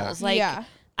sensational goals. Yeah. Like, Yeah.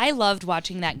 I loved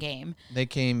watching that game. they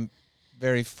came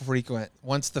very frequent.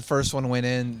 Once the first one went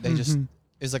in, they just it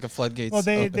was like a floodgates. Well,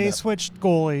 they opened up. switched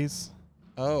goalies.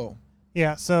 Oh,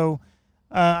 Yeah, so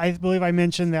I believe I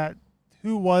mentioned that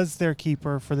who was their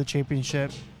keeper for the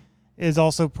championship is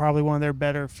also probably one of their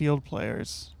better field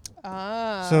players.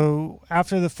 Ah. So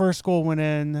after the first goal went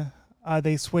in,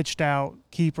 they switched out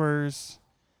keepers,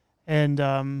 and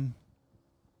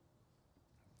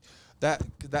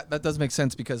that does make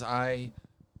sense because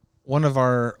one of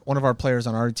our players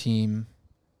on our team,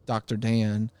 Dr.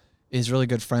 Dan, is really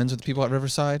good friends with the people at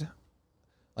Riverside.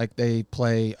 Like they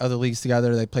play other leagues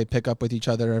together. They play pickup with each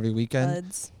other every weekend.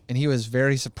 Buds. And he was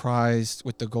very surprised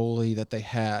with the goalie that they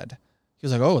had. He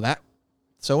was like, "Oh, that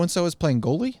so-and-so is playing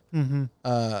goalie?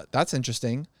 That's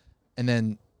interesting." And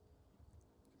then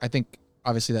I think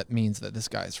obviously that means that this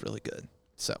guy is really good.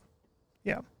 So,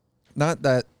 yeah. Not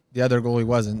that the other goalie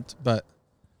wasn't, but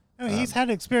I mean, he's had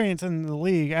experience in the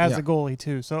league as a goalie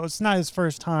too, so it's not his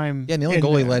first time. Yeah, and the only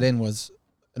goal he let in was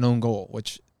an own goal,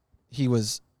 which he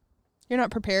was. You're not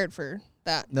prepared for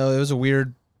that. No, it was a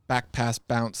weird back pass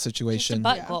bounce situation.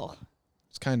 Just a butt goal.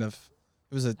 It's kind of.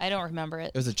 It was a. I don't remember it.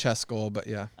 It was a chest goal, but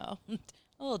yeah. Oh, a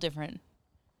little different.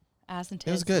 Ass and tits.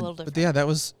 It was A good, little different. but yeah, that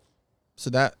was. So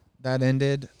that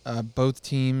ended. Both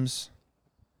teams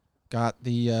got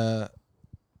the.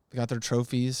 They got their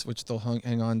trophies, which they'll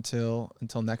hang on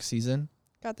until next season.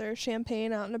 Got their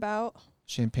champagne out and about.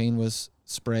 Champagne was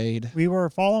sprayed. We were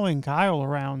following Kyle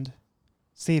around,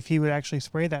 see if he would actually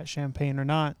spray that champagne or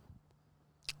not.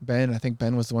 I think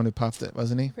Ben was the one who puffed it,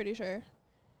 wasn't he? Pretty sure.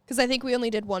 Because I think we only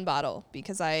did one bottle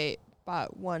because I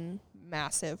bought one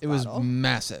massive bottle. It was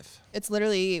massive. It's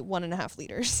literally 1.5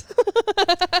 liters.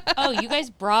 Oh, you guys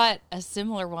brought a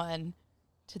similar one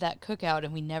to that cookout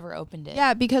and we never opened it.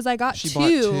 Yeah, because I got She bought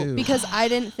two two. because I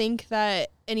didn't think that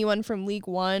anyone from League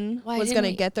One Why was didn't going to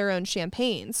we- get their own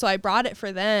champagne. So I brought it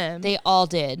for them. They all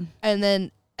did. And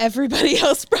then everybody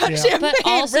else brought Yeah. champagne. But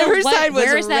also, Riverside was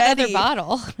where's that other ready.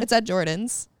 bottle? It's at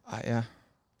Jordan's. Yeah.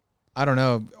 I don't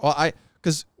know. Well,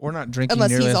 because we're not drinking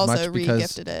Unless nearly he's as also much because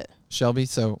re-gifted it. Shelby,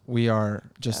 so we are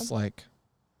just like.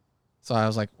 So I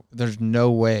was like, "There's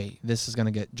no way this is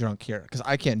gonna get drunk here because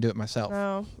I can't do it myself."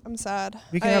 No, I'm sad.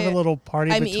 We can have a little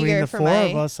party I'm between eager the for four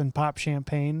of my- us and pop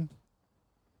champagne.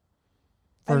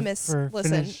 I miss.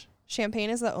 Listen, finish. champagne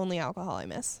is the only alcohol I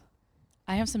miss.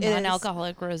 I have some It is.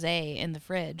 non-alcoholic rosé in the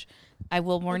fridge. I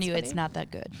will warn That's you, it's funny. not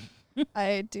that good.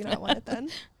 I do not want it then.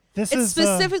 This It's is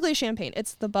specifically champagne.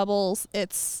 It's the bubbles.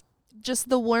 It's just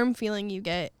the warm feeling you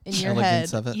get in your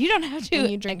Elegance head of it. You don't have to when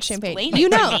you drink explain champagne. it You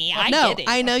to know. me. I no, get it.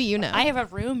 I know you know. I have a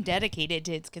room dedicated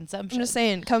to its consumption. I'm just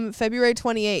saying, come February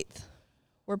 28th,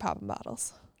 we're popping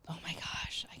bottles. Oh my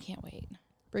gosh, I can't wait.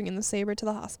 Bringing the Sabre to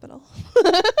the hospital.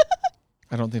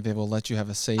 I don't think they will let you have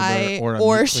a Sabre or a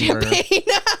or meat cleaver champagne.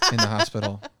 in the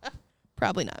hospital.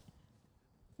 Probably not.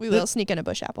 We will sneak in a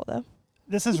bush apple though.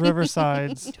 This is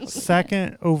Riverside's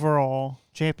second overall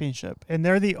championship, and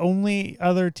they're the only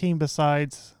other team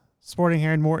besides Sporting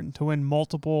Heron Morton to win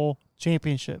multiple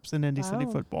championships in Indy City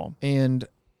Wow. football. And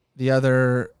the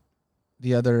other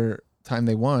time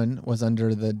they won was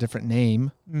under the different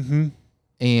name Mm-hmm.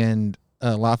 and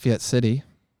Lafayette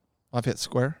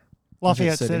Square.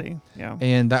 Lafayette City. Yeah.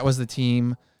 And that was the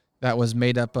team that was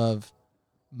made up of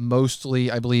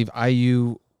mostly, I believe,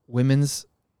 IU women's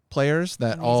players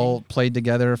that all played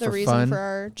together The for reason fun. for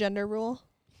our gender rule.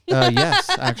 Yes,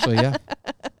 actually, yeah.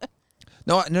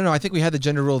 No. I think we had the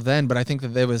gender rule then, but I think that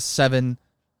there was 7,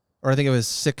 or I think it was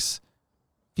 6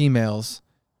 females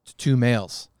to 2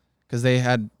 males because they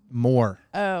had more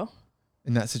Oh.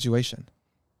 in that situation.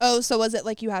 Oh, so was it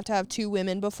like you have to have 2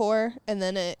 women before and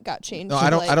then it got changed? No, to I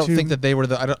don't. Like, I don't think that they were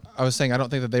the. I was saying I don't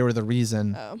think that they were the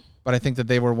reason, Oh. but I think that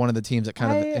they were one of the teams that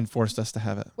kind of I- enforced us to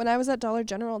have it. When I was at Dollar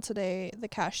General today, the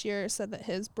cashier said that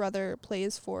his brother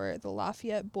plays for the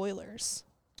Lafayette Boilers.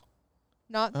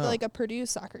 Not Oh. like a Purdue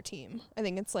soccer team. I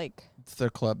think it's like, It's their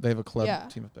club. They have a club Yeah.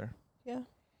 team up there. yeah.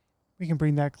 We can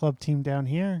bring that club team down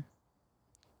here.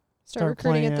 Start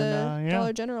recruiting at playing, the yeah.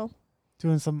 Dollar General.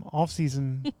 doing some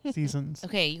off-season seasons.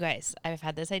 Okay, you guys, I've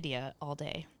had this idea all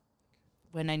day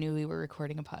when I knew we were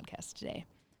recording a podcast today.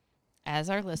 As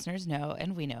our listeners know,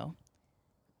 and we know,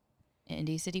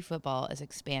 Indy City Football is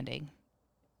expanding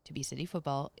to be City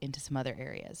Football into some other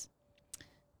areas.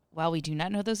 While we do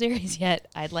not know those areas yet,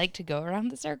 I'd like to go around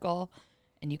the circle,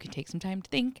 and you can take some time to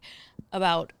think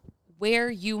about where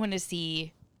you want to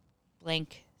see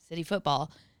blank City Football.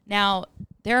 Now,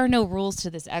 there are no rules to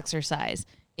this exercise.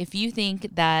 If you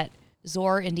think that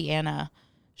Zor, Indiana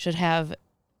should have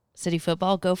City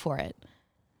Football, go for it.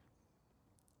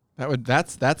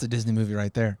 That's a Disney movie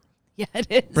right there. Yeah, it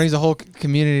is. Brings a whole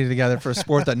community together for a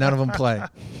sport that none of them play.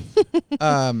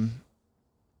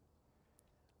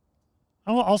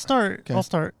 I'll start. Okay. I'll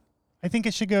start. I think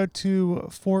it should go to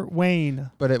Fort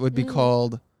Wayne. But it would be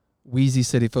called Wheezy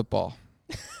City Football.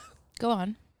 Go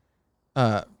on.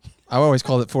 I always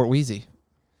called it Fort Wheezy.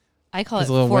 I call It's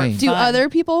it Lil Fort Wayne. Do Fun. other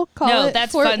people call No, it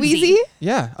that's Fort Funsy. Wheezy?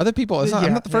 Yeah, other people. It's not, I'm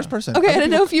Yeah, not the first yeah. person. Okay, I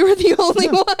didn't know if you were the only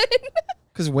one.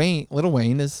 Because Little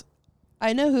Wayne is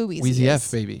I know who Wheezy Wheezy is.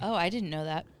 F, baby. Oh, I didn't know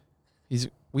that. He's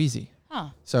Wheezy. Huh.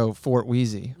 So Fort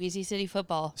Wheezy. Wheezy City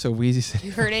Football. So Wheezy City.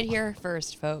 You heard it here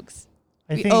first, folks.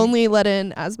 I We think only let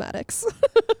in asthmatics.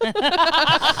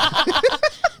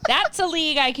 That's a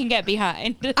league I can get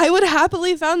behind. I would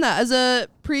happily fund that as a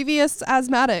previous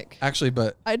asthmatic. Actually,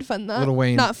 but I'd fund that. Lil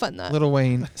Wayne. Not fund that. Lil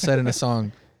Wayne said in a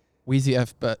song, Wheezy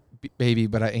F, baby,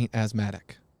 but I ain't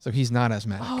asthmatic. So he's not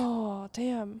asthmatic. Oh,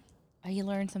 damn. You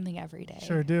learn something every day.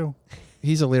 sure do.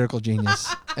 He's a lyrical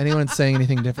genius. Anyone saying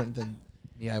anything different than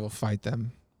me, I will fight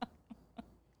them.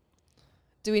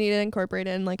 Do we need to incorporate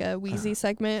in like a Wheezy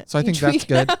segment? So I think each that's week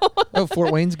good. now? Oh,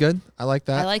 Fort Wayne's good. I like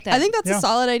that. I like that. I think that's Yeah. a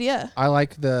solid idea. I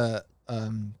like the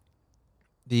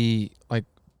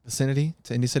vicinity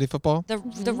to Indy City Football.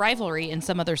 the rivalry in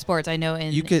some other sports. I know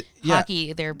in You could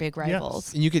hockey, they're big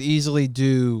rivals. And you could easily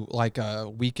do like a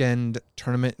weekend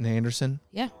tournament in Anderson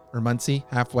Yeah. or Muncie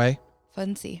halfway.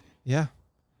 Funsy. Yeah.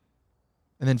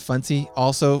 And then Funcy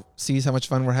also sees how much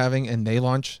fun we're having and they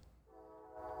launch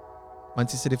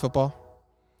Muncie City Football.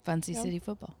 Funsy City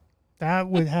Football. That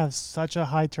would have such a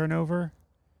high turnover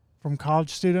from college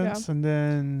students, and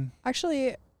then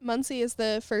Actually, Muncie is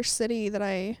the first city that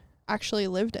I actually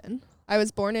lived in. I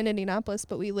was born in Indianapolis,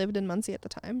 but we lived in Muncie at the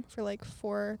time for like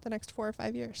the next 4 or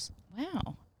 5 years.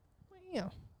 Wow. Yeah.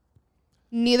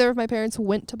 Neither of my parents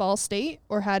went to Ball State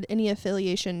or had any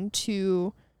affiliation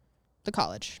to the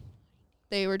college.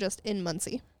 They were just in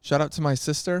Muncie. Shout out to my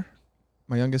sister,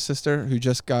 my youngest sister, who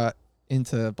just got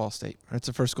into Ball State. It's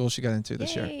the first school she got into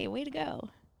this year. Yay, way to go.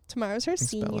 Tomorrow's her Thanks,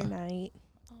 senior Bella. night,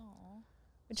 Aw.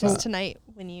 which is tonight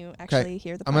when you actually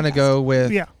hear the podcast. I'm going to go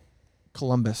with yeah,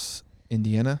 Columbus,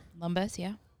 Indiana. Lumbus,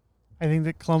 yeah. I think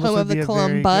that Columbus Home would of be the a very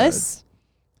Columbus.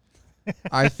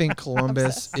 I think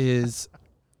Columbus is,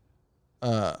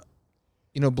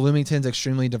 Bloomington's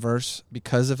extremely diverse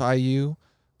because of IU,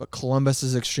 but Columbus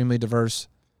is extremely diverse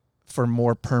for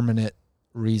more permanent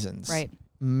reasons. Right.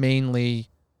 Mainly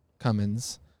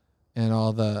Cummins and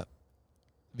all the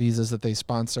visas that they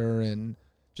sponsor and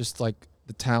just like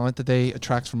the talent that they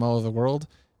attract from all over the world.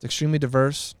 It's extremely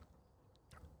diverse.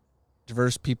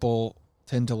 Diverse people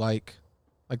tend to like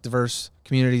diverse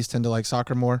communities tend to like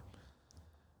soccer more.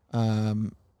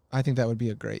 I think that would be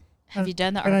a great. Have you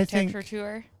done the and I think- architecture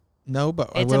tour? No,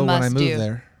 but I It's a will when I must move do.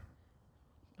 there.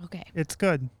 Okay. It's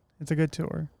good. It's a good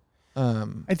tour.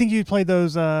 Um, I think you'd play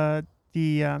those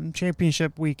the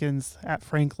championship weekends at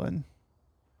Franklin.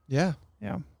 yeah,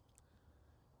 Yeah.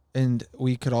 and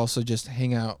we could also just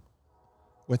hang out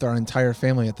with our entire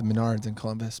family at the Menards in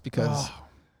Columbus because Oh,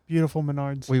 beautiful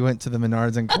Menards. we went to the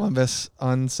Menards in Columbus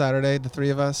on Saturday, the three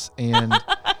of us, and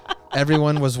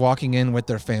everyone was walking in with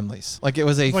their families. Like it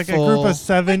was a Like full. a group of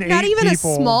 7, 8 Not even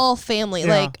people. a small family,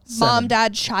 Yeah. like 7. mom,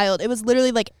 dad, child. It was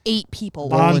literally like 8 people.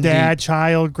 Well, Mom, indeed. dad,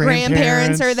 child,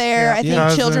 Grandparents are there. I think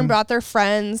Yeah. children cousin. brought their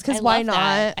friends because I why love not?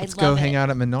 that. I Let's go love hang it. out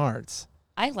at Menards.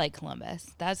 I like Columbus.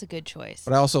 That's a good choice.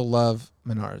 But I also love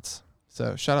Menards.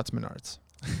 So shout out to Menards.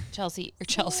 Chelsea.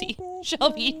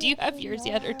 Shelby, do you have yours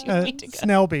yet or do you want me to go?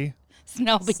 Snelby.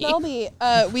 Snelby.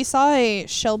 Snelby. We saw a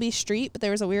Shelby Street, but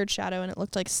there was a weird shadow and it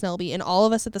looked like Snelby. And all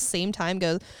of us at the same time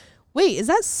goes, wait, is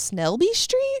that Snelby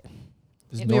Street?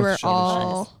 There's We North were Shelby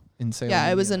all Street in Salem, yeah,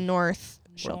 it was a Indiana. North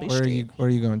Shelby Where are Street.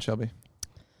 you going, Shelby?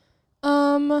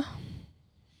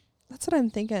 That's what I'm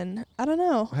thinking. I don't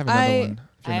know. I have another one.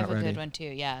 If I you're have not a ready. good one too,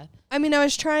 yeah. I mean, I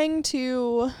was trying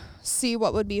to see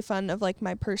what would be fun of like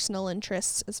my personal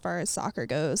interests as far as soccer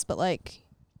goes, but like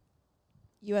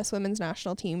U.S. women's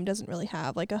national team doesn't really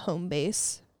have like a home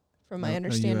base from my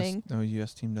understanding. No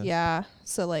US team does. Yeah,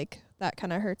 so like that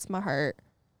kind of hurts my heart.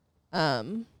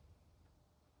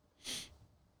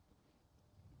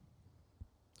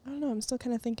 don't know. I'm still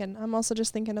kind of thinking. I'm also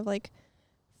just thinking of like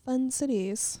fun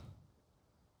cities.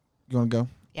 You want to go?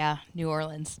 Yeah, New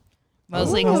Orleans.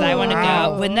 Mostly because I want to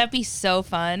wow. go. Wouldn't that be so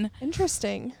fun?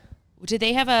 Interesting. Do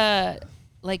they have a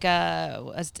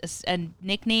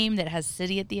nickname that has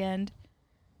city at the end?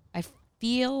 I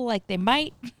feel like they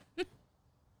might,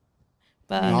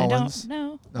 but Nolans. I don't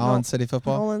know. Nolans City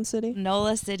Football. Nolan City.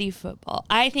 NOLA City Football.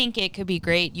 I think it could be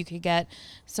great. You could get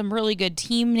some really good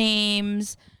team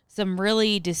names, some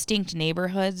really distinct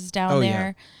neighborhoods down Oh, yeah. there.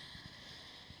 It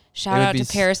Shout would out be to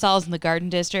s- Parasols in the Garden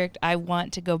District. I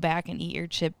want to go back and eat your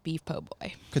chip beef po'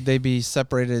 boy. Could they be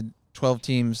separated 12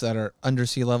 teams that are under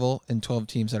sea level and 12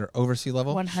 teams that are over sea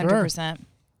level? 100%.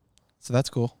 So that's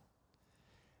cool.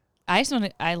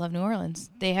 I love New Orleans.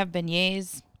 They have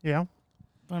beignets, Yeah.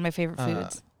 one of my favorite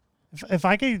foods. If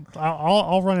I could,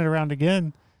 I'll run it around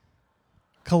again.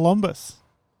 Columbus,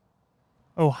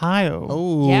 Ohio.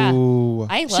 Oh. Yeah.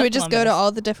 I love Should we just go to Columbus.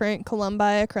 all the different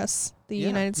Columbi across the Yeah.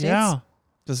 United States? Yeah.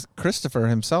 Does Christopher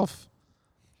himself?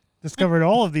 Discovered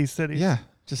all of these cities. Yeah.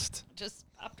 Just. Just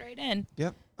popped right in.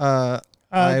 Yep. I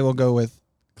will go with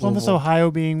Columbus, Louisville.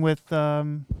 Ohio, being with I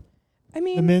the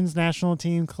mean, men's national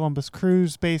team, Columbus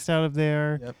Crews, based out of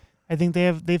there. Yep. I think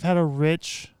they've had a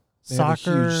rich They have a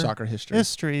soccer huge soccer history.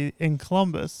 history in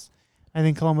Columbus. I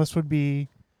think Columbus would be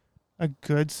a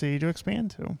good city to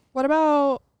expand to. what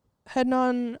about heading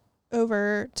on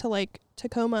over to like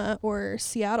Tacoma or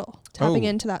Seattle, tapping Oh.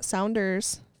 into that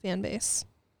Sounders fan base?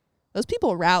 Those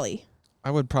people rally.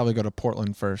 I would probably go to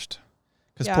Portland first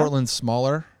because Yeah. Portland's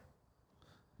smaller.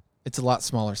 It's a lot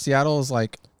smaller. Seattle is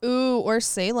like Ooh, or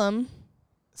Salem.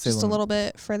 Just a Salem. little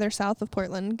bit further south of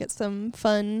Portland. Get some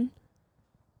fun.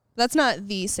 That's not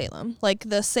the Salem. Like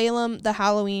the Salem, the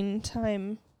Halloween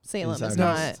time Salem Is is out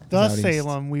not. east. The Out east.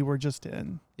 Salem we were just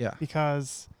in. Yeah.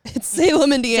 Because It's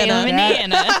Salem, Indiana. Salem,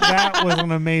 Indiana. that was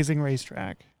an amazing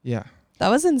racetrack. Yeah. That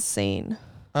was insane.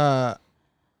 I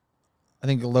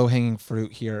think low hanging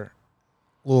fruit here,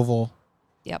 Louisville,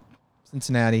 Yep.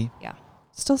 Cincinnati.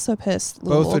 Still so pissed. Both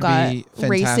Louisville would got be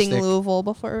racing fantastic. Louisville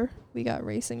before we got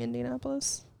racing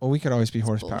Indianapolis. Well, we could always be It's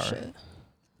horsepower. bullshit.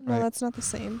 No, Right. that's not the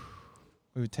same.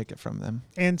 We would take it from them.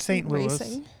 And St. Louis.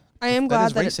 Racing. I am That glad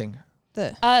is that racing.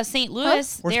 St.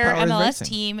 Louis, their Horsepower is MLS racing.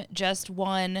 team just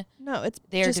won no, it's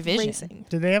their just division. racing.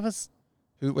 Did they have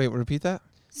Wait, repeat that?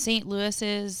 St.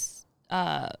 Louis's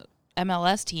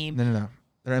MLS team. No.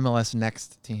 They're MLS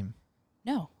next team.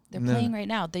 No, they're No. playing right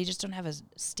now. They just don't have a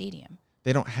stadium.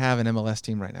 They don't have an MLS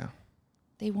team right now.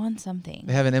 They won something.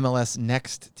 They have an MLS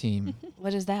next team.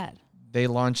 What is that? They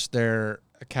launched their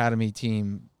academy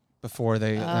team before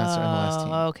they announced their MLS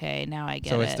team. Okay, now I get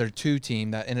So it. it's their 2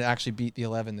 team and it actually beat the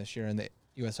 11 this year in the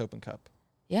U.S. Open Cup.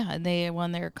 Yeah, and they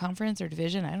won their conference or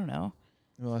division. I don't know.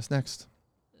 MLS next.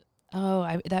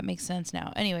 Oh, that makes sense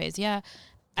now. Anyways, yeah.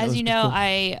 That As was you pretty know, cool.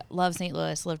 I love St.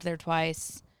 Louis. Lived there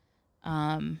twice.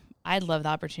 I'd love the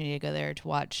opportunity to go there to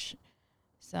watch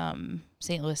some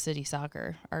St. Louis City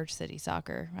soccer, Arch City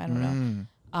soccer. I don't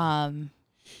know.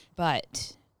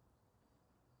 But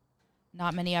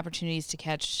not many opportunities to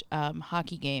catch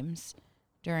hockey games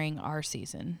during our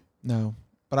season. No.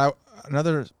 But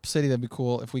another city that'd be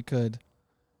cool if we could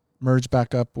merge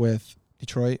back up with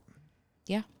Detroit.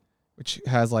 Yeah. Which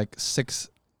has like 6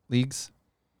 leagues.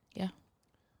 Yeah.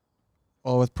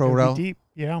 All with Pro It would Rel. be deep?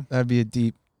 Yeah. That'd be a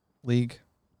deep league.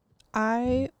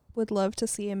 I would love to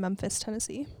see in Memphis,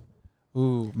 Tennessee.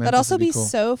 Ooh, Memphis That'd also would be be cool.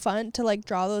 so fun to like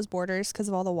draw those borders because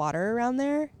of all the water around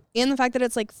there, and the fact that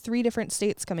it's like 3 different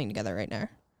states coming together right now.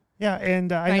 Yeah,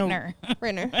 and I know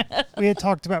Right now. we had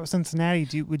talked about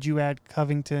Cincinnati. Would you add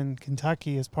Covington,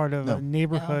 Kentucky as part of No. a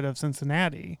neighborhood of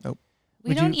Cincinnati? Nope. We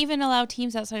Would don't you- even allow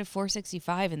teams outside of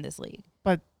 465 in this league.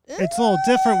 But it's a little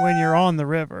different when you're on the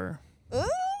river.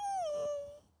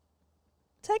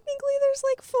 Technically, there's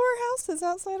like 4 houses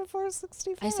outside of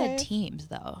 465. I said teams,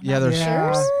 though. Yeah, not there's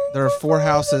Yeah. there are Go 4 for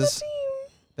houses. another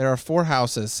team. There are 4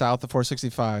 houses south of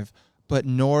 465, but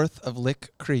north of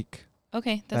Lick Creek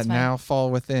Okay, that's that fine. now fall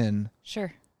within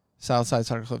Sure. Southside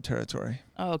Soccer Club territory.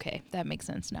 Oh, okay, that makes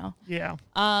sense now. Yeah.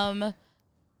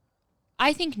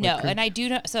 I think no, Creek. and I do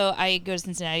know. So I go to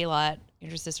Cincinnati a lot.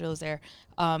 Your sister lives there.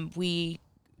 We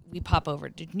pop over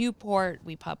to Newport.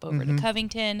 We pop over to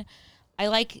Covington.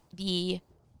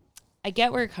 I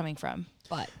get where you're coming from,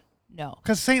 but no.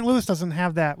 Because St. Louis doesn't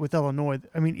have that with Illinois.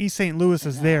 I mean, East St. Louis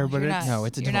is there, but you're it's not- No,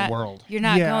 it's a you're different not- world. You're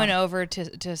not Yeah. going over to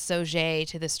Sauget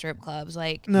to the strip clubs.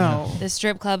 Like no. the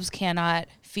strip clubs cannot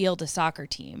field a soccer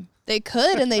team. They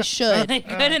could and they should. They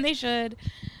could and they should.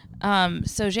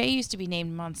 Sauget used to be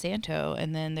named Monsanto,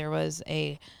 and then there was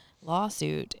a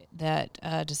lawsuit that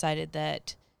decided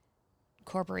that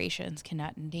corporations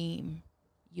cannot name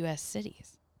U.S.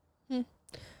 cities.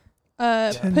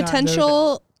 Did not know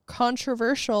Potential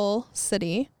controversial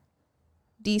city,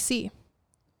 DC.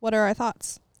 What are our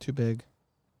thoughts? Too big.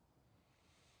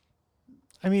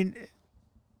 I mean,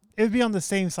 it would be on the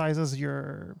same size as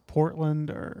your Portland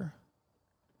or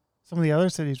some of the other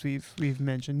cities we've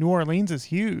mentioned. New Orleans is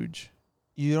huge.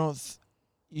 You don't.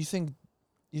 You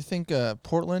think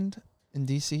Portland and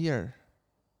DC are?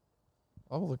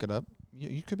 I'll look it up.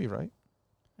 You could be right.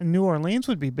 And New Orleans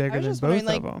would be I bigger was than just wondering, both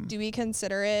like, of them. do we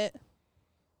consider it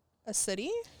a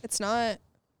city? It's not,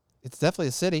 It's definitely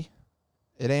a city.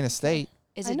 It ain't a state.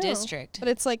 Is I a know, district. but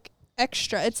it's like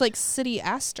extra. It's like city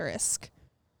asterisk,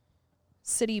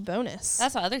 city bonus.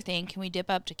 That's the other thing. Can we dip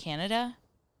up to Canada?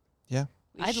 Yeah.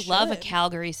 We I'd love a should.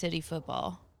 Calgary City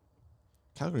football.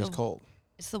 Calgary's The- cold.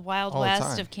 It's the Wild All the West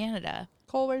time. of Canada.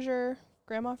 Cole, where's your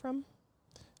grandma from?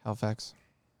 Halifax.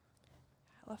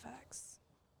 Halifax.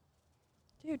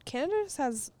 Dude, Canada just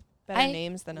has better I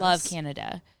names than Love us.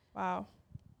 Canada. Wow.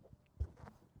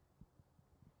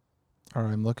 All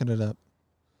right, I'm looking it up.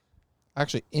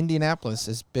 Actually, Indianapolis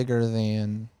is bigger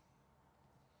than.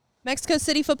 Mexico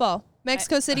City football.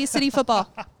 Mexico City city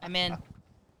football. I'm in.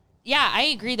 Yeah, I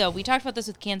agree, though. We talked about this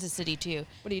with Kansas City, too.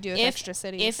 What do you do with If- extra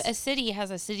cities? If a city has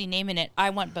a city name in it,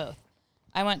 I want both.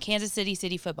 I want Kansas City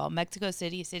City football, Mexico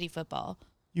City City football,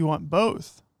 You want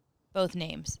both. both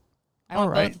names. I All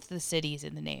want right. both the cities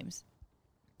in the names.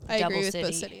 I double agree with both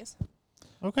city. cities.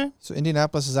 Okay. So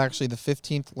Indianapolis is actually the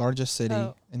 15th largest city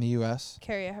Oh. in the U.S.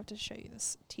 Carrie, I have to show you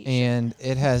this T-shirt. and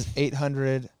it has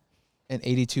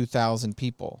 882,000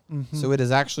 people. Mhm. So it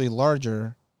is actually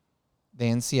larger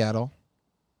than Seattle,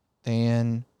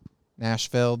 than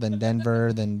Nashville, than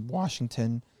Denver, than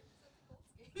Washington.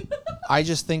 I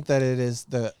just think that it is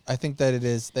that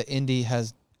Indy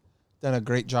has done a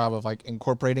great job of like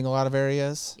incorporating a lot of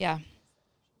areas. Yeah.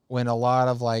 When a lot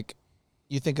of like,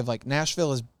 you think of like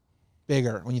Nashville is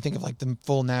bigger. When you think of like the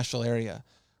full Nashville area,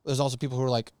 there's also people who are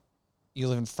like, you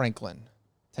live in Franklin,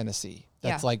 Tennessee.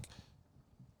 That's Yeah. like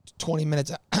 20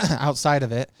 minutes outside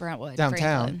of it. Brentwood, downtown.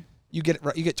 Franklin. You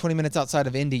get 20 minutes outside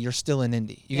of Indy, you're still in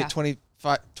Indy. You Yeah. get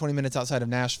 20 minutes outside of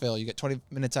Nashville, you get 20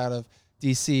 minutes out of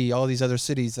DC, all these other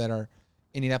cities that are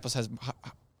Indianapolis has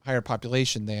higher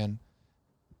population than.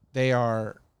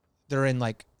 They're in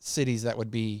like cities that would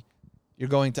be, you're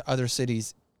going to other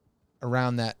cities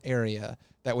around that area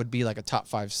that would be like a top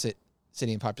 5 city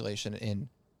in population in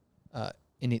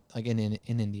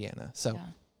Indiana. So Yeah.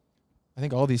 I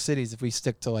think all these cities, if we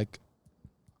stick to like,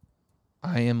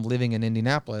 I am living in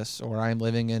Indianapolis, or I am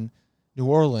living in New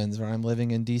Orleans, or I'm living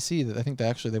in DC, that I think that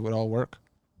actually they would all work.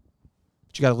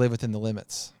 But you got to live within the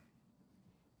limits.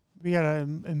 We got to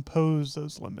impose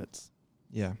those limits.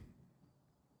 Yeah.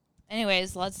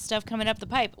 Anyways, lots of stuff coming up the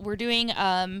pipe. We're doing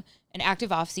an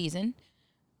active off season,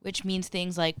 which means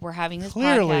things like we're having this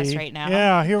podcast right now.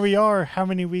 Yeah, here we are. How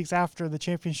many weeks after the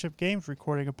championship games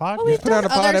recording a podcast? Oh, we've put out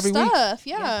done a pod other every week. stuff.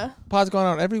 Yeah. Pod's going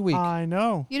out every week. I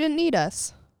know. You didn't need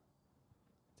us.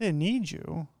 Didn't need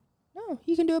you. No,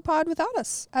 you can do a pod without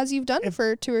us, as you've done If-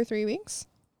 for 2 or 3 weeks.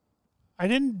 I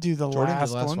didn't do the Jordan did last,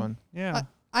 the last one. one. Yeah.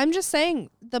 I'm just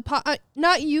saying the pod,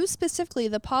 not you specifically,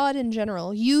 the pod in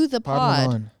general. You, the Pod pod.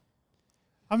 went on.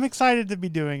 I'm excited to be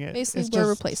doing it. Basically, It's we're just-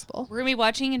 replaceable. We're gonna be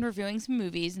watching and reviewing some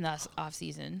movies in the off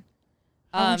season.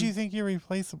 How would you think you're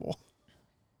replaceable?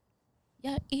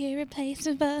 You're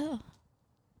irreplaceable.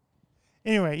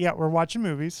 Anyway, yeah, we're watching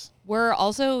movies. We're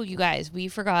also, you guys, we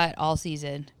forgot all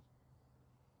season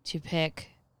to pick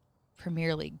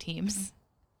Premier League teams.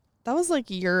 That was like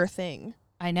your thing.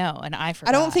 I know, and I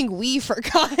forgot. I don't think we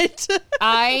forgot.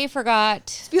 I forgot.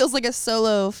 Feels like a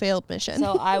solo failed mission.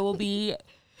 So I will be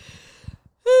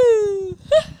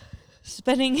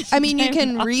spending. I mean, you time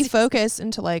can off season. refocus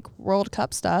into like World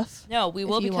Cup stuff. No, we if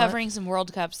will be you want. covering some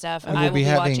World Cup stuff, and And I we'll will be be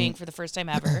having- watching for the first time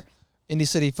ever. Indy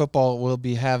City Football will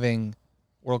be having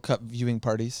World Cup viewing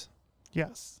parties.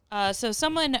 Yes. So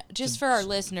someone, just for our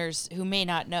listeners who may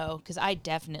not know, because I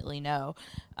definitely know,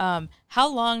 how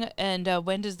long and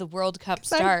when does the World Cup I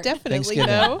start? definitely Thanksgiving.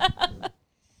 know.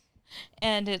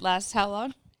 And it lasts how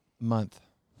long? Month.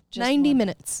 Just 90 one-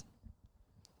 minutes.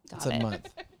 Got It's a it. month.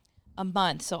 A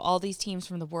month. So all these teams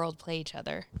from the world play each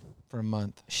other. For a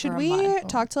month. Should For a we month.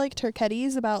 talk to like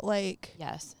Turkettis about like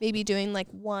Yes. maybe doing like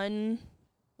one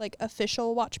like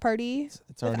official watch party? It's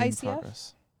With already in ICF?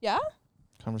 progress. Yeah?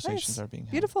 Conversations Nice. are being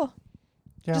had. Beautiful.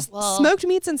 Yeah. Just Well- smoked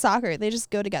meats and soccer. They just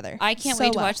go together. I can't so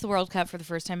wait to well. watch the World Cup for the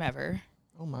first time ever.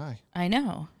 Oh my. I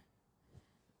know.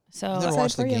 So You never excited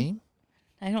watched the for you. game?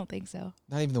 I don't think so.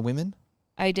 Not even the women?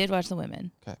 I did watch the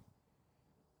women. Okay.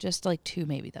 Just like 2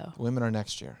 maybe though. The women are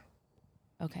next year.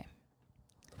 Okay.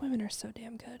 Women are so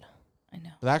damn good. I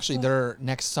know. But actually, they're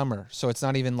next summer. So it's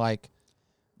not even like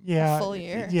Yeah, full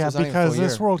year. Yeah, So it's not even a because full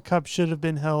this year. World Cup should have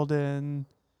been held in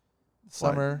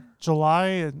Summer July,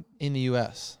 and in the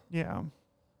U.S. yeah.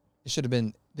 It should have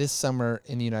been this summer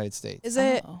in the United States. Is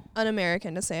it Oh.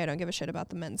 un-American to say I don't give a shit about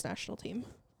the men's national team?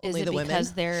 Is Only it the because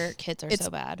women. their kits are It's-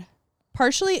 so bad?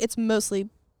 Partially, it's mostly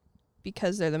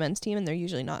because they're the men's team and they're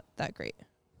usually not that great.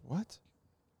 What?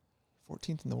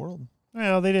 14th in the world.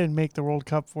 Well, they didn't make the World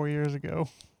Cup 4 years ago.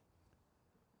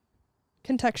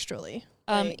 Contextually.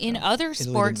 Like, In other didn't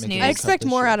sports make the news, I World Cup expect this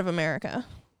more year. out of America.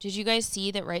 did you guys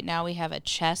see that right now we have a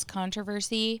chess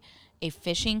controversy, a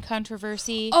fishing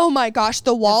controversy? Oh my gosh,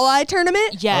 the walleye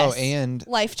tournament? Yes. Oh, and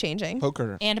Life-changing.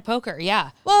 poker. And poker,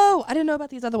 yeah. Whoa, I didn't know about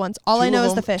these other ones. All I know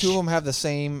is the fish. Two of them have the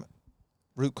same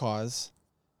root cause.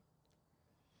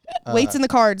 Weights in the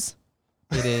cards.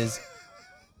 It is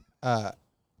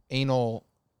anal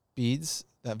beads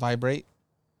that vibrate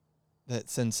that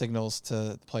send signals to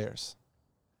the players.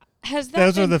 Has that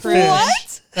Those been are the proven? fish.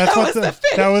 What? That's That what was the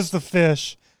fish. That was the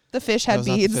fish. The fish That had was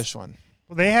not beads. the fish one.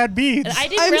 Well, they had beads. And I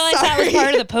didn't I'm realize that was sorry.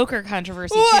 part of the poker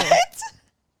controversy too. What?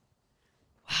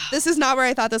 This is not where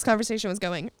I thought this conversation was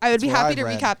going. I would That's be what happy I've to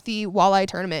read. recap the walleye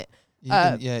tournament. You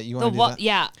Uh, can, yeah, you The want to do wa- that?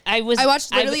 yeah, I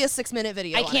watched literally a 6-minute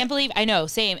video. I on can't it. believe I know,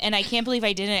 same, and I can't believe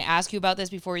I didn't ask you about this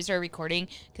before we started recording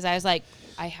because I was like,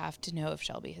 I have to know if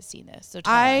Shelby has seen this. So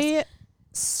tell us. I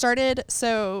started,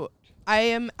 so I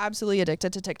am absolutely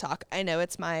addicted to TikTok. I know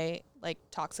it's my like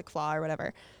toxic flaw or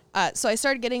whatever. So I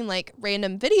started getting like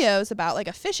random videos about like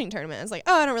a fishing tournament. I was like,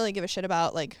 oh, I don't really give a shit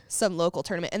about like some local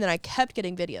tournament. And then I kept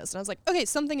getting videos and I was like, okay,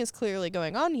 something is clearly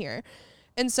going on here.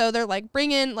 And so they're like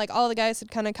bringing, like all the guys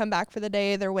had kind of come back for the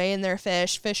day. They're weighing their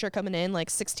fish. Fish are coming in like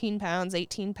 16 pounds,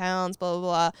 18 pounds, blah, blah,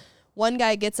 blah. One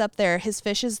guy gets up there. His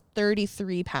fish is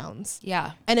 33 pounds.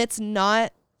 Yeah. And it's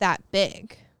not that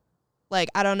big. Like,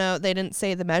 I don't know. They didn't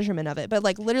say the measurement of it, but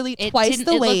like literally twice didn't-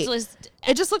 the it weight. It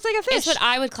It just looked like a fish. It's what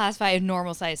I would classify as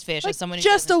normal sized fish Like, as someone who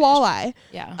just a doesn't fish. walleye.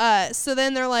 Yeah. So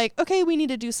then they're like, okay, we need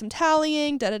to do some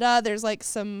tallying, da-da-da. There's like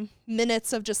some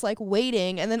minutes of just like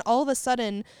waiting. And then all of a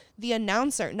sudden, the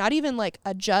announcer, not even like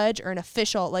a judge or an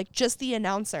official, like just the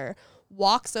announcer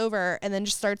walks over and then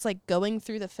just starts like going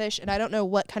through the fish. And I don't know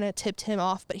what kind of tipped him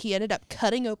off, but he ended up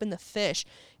cutting open the fish.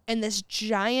 And this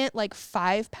giant like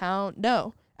 5 pound,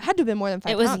 no, it had to have been more than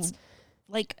 5 It was pounds.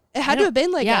 like It I had to don't- have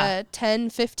been like yeah. a 10,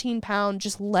 15 pound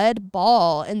just lead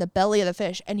ball in the belly of the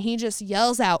fish. And he just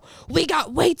yells out, "We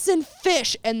got weights and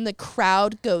fish." And the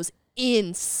crowd goes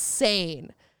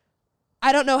insane.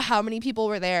 I don't know how many people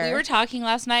were there. We were talking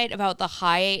last night about the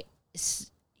high.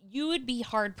 You would be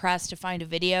hard pressed to find a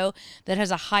video that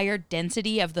has a higher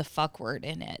density of the fuck word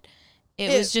in it. It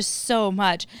was just so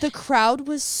much. The crowd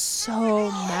was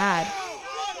so mad.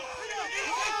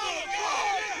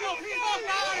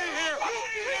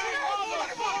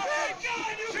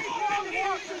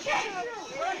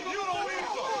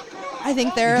 I think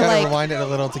You they're gotta like, rewind it a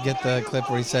little to get the clip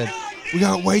where he said, "We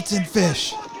got weights and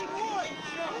fish."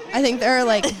 I think there are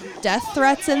like death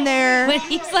threats in there. When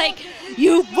he's like,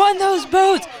 "You won those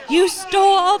boats. You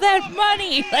stole all that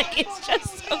money." Like, it's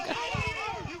just so good.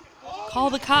 Call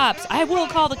the cops. I will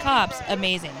call the cops.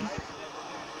 Amazing.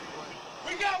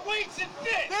 We got weights and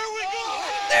fish. There we go.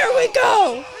 There we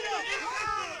go.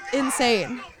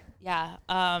 Insane. Yeah.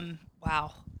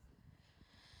 Wow.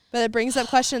 But it brings up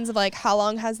questions of like, how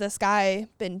long has this guy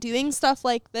been doing stuff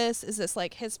like this? Is this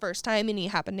like his first time and he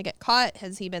happened to get caught?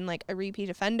 Has he been like a repeat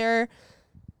offender?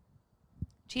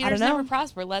 Cheaters know. never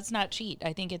prosper. Let's not cheat.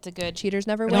 I think it's a good. Cheaters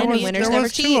never Don't win and be- winners there never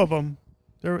was cheat. two of them.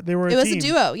 They were. It was a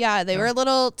duo. Yeah, they were a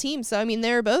little team. So I mean,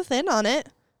 they were both in on it.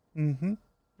 Mm-hmm.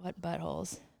 What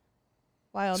buttholes?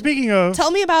 Wild. Speaking of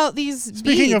Tell me about these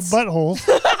speaking beads. of buttholes,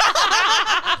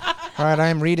 All right, I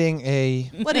am reading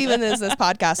What even is this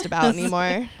podcast about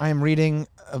anymore?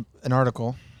 an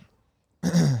article.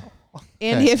 Andy,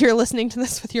 Okay. if you're listening to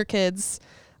this with your kids,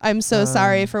 I'm so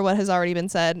sorry for what has already been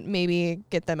said. Maybe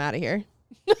get them out of here.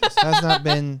 This has not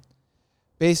been.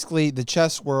 Basically, the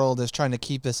chess world is trying to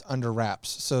keep this under wraps.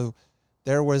 So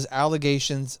there was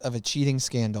allegations of a cheating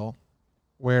scandal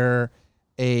where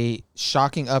a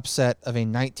shocking upset of a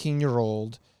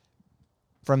 19-year-old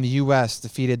from the U.S.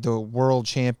 defeated the world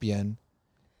champion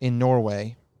in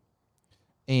Norway.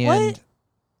 And What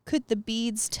could the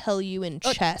beads tell you in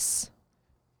chess?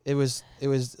 it was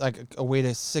like a way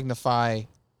to signify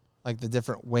like the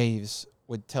different waves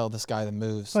would tell this guy the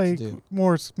moves like to do.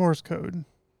 Morse code.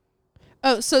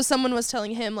 Oh, so someone was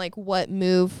telling him like what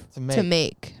move To to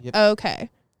make. Yep. Okay.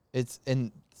 It's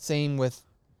and same with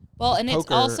Well, and it's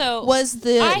Poker also Was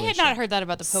the I had not heard that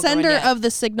about the poker sender one yet. of the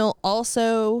signal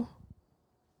also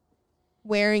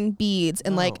wearing beads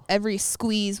and like No. every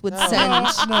squeeze would No. send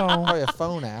No, probably a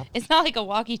phone app. It's not like a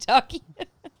walkie-talkie.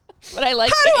 But I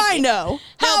like. How do I know?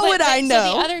 How would I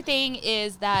know? So the other thing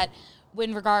is that,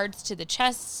 in regards to the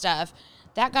chess stuff,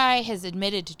 that guy has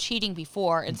admitted to cheating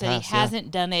before and said he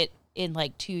hasn't done it in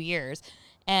like 2 years.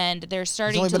 And they're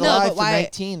starting He's to only been look. alive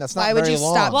for 19. That's not why would very you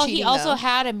long. stop Well, he cheating, also though?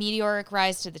 had a meteoric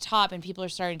rise to the top, and people are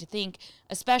starting to think,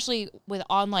 especially with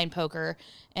online poker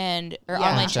or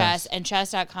online chess, and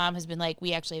chess.com has been like,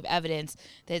 we actually have evidence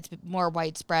that it's more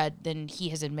widespread than he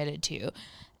has admitted to.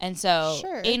 And so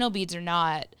Sure. anal beads are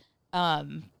not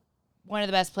one of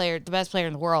the best player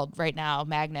in the world right now,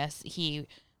 Magnus. He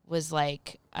was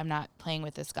like, I'm not playing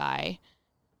with this guy.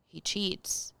 He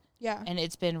cheats. Yeah. And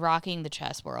it's been rocking the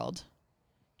chess world.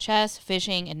 Chess,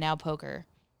 fishing, and now poker.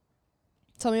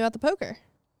 Tell me about the poker.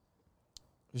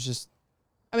 It's just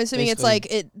I'm assuming it's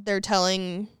basically- like they're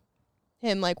telling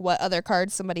him like what other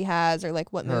cards somebody has or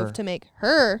like what Her. move to make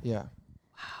her. Yeah.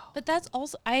 But that's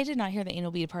also, I did not hear the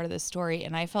anal bead part of this story,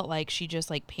 and I felt like she just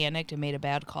like panicked and made a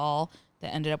bad call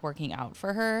that ended up working out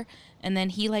for her. And then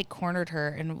he like cornered her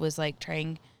and was like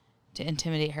trying to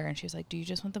intimidate her, and she was like, "Do you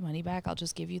just want the money back? I'll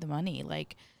just give you the money."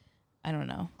 Like, I don't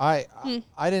know. I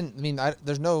didn't mean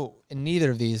there's no in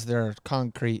neither of these there are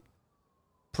concrete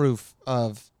proof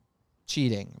of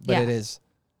cheating, but Yeah. it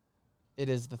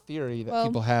is the theory that Well,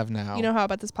 people have now. You know how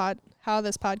this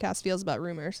podcast feels about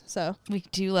rumors. So We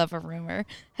do love a rumor.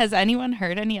 Has anyone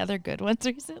heard any other good ones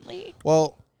recently?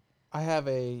 Well, I have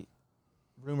a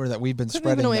rumor that we've been Quit moving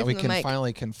spreading away that we from the can mic.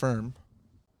 finally confirm.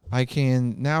 I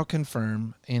can now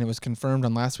confirm, and it was confirmed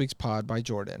on last week's pod by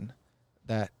Jordan,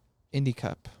 that Indy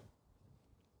Cup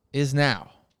is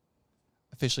now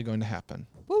officially going to happen.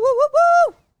 woo woo woo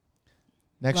woo.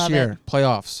 Next Love year, it.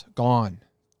 playoffs, gone.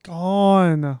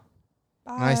 Gone. And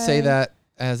I say that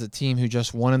as a team who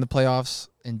just won in the playoffs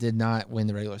and did not win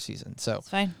the regular season. So, It's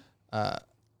fine.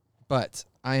 but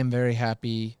I am very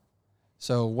happy.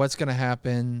 So what's going to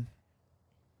happen,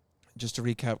 just to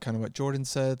recap kind of what Jordan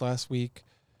said last week,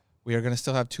 we are going to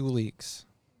still have 2 leagues.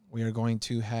 We are going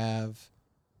to have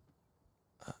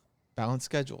balanced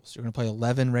schedules. You're going to play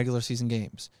 11 regular season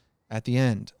games. At the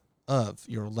end of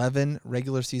your 11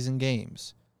 regular season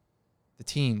games, the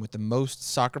team with the most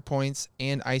soccer points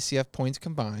and ICF points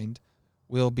combined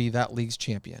will be that league's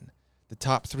champion. The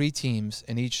top 3 teams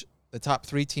in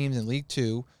League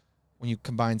 2, when you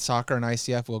combine soccer and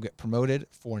ICF, will get promoted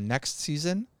for next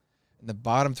season. And the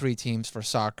bottom 3 teams for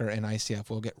soccer and ICF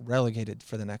will get relegated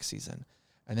for the next season.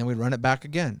 And then we run it back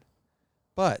again.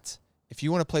 But if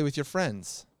you want to play with your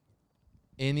friends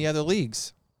in the other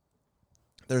leagues,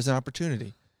 there's an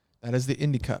opportunity. That is the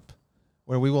Indy Cup,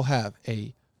 where we will have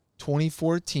a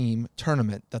 24-team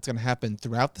tournament that's going to happen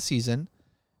throughout the season.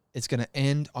 It's going to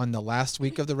end on the last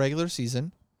week of the regular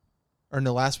season, or in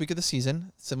the last week of the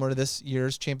season, similar to this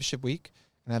year's championship week.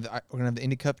 We're going to have the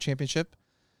Indy Cup championship,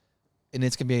 and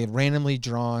it's going to be a randomly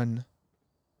drawn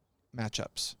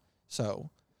matchups. So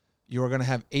you are going to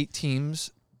have 8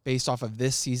 teams based off of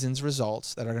this season's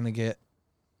results that are going to get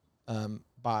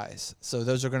buys. So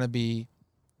those are going to be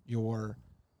your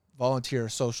volunteer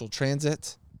social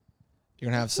transit. You're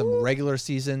going to have some regular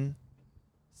season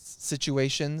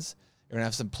situations. You're going to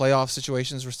have some playoff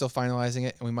situations. We're still finalizing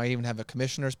it. And we might even have a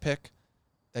commissioner's pick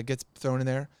that gets thrown in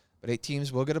there. But 8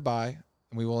 teams will get a bye,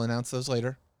 and we will announce those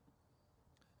later.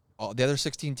 All the other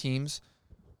 16 teams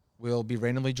will be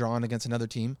randomly drawn against another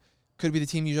team. Could be the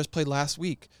team you just played last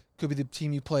week. Could be the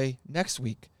team you play next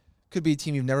week. Could be a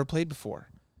team you've never played before.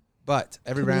 But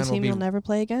every round will be you'll never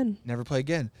play again. never play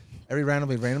again. Every round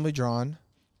will be randomly drawn.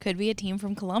 Could be a team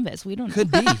from Columbus. We don't know. Could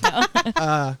be.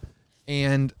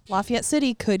 And Lafayette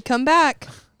City could come back.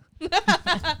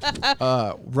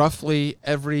 roughly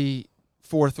every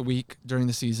 4th week during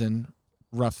the season,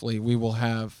 roughly, we will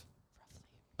have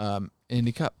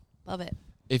Indy Cup. Love it.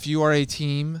 If you are a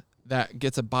team that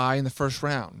gets a bye in the first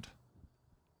round,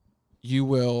 you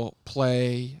will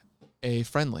play a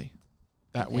friendly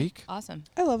that Okay. week. Awesome.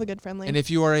 I love a good friendly. And if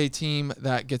you are a team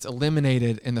that gets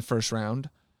eliminated in the first round,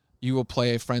 you will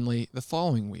play a friendly the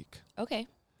following week. Okay.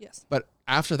 yes. But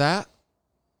after that,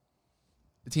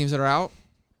 the teams that are out,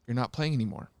 you're not playing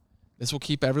anymore. This will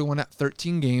keep everyone at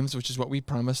 13 games, which is what we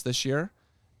promised this year,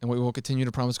 and what we will continue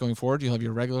to promise going forward. You'll have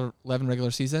your 11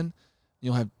 regular season.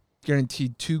 You'll have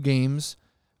guaranteed 2 games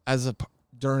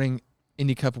during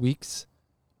Indy Cup weeks.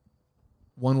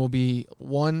 One will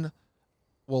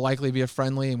likely be a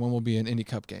friendly, and one will be an Indy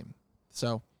Cup game.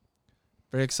 So,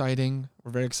 very exciting.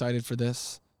 We're very excited for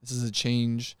this. This is a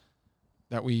change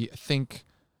that we think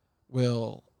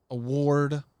will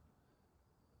award.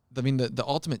 The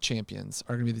ultimate champions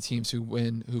are going to be the teams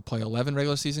who play 11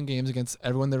 regular season games against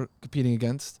everyone they're competing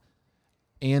against,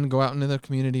 and go out into their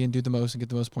community and do the most and get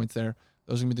the most points there.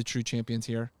 Those are going to be the true champions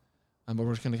here. but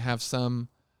we're going to have some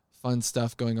fun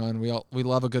stuff going on. We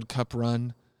love a good cup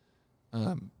run,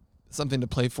 something to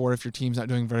play for if your team's not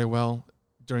doing very well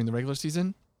during the regular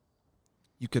season.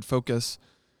 You could focus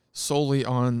solely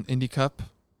on Indy Cup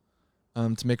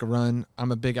to make a run.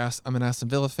 I'm an Aston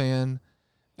Villa fan.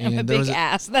 I'm a big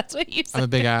ass. That's what you said. I'm a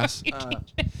big ass.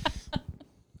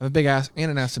 I'm a big ass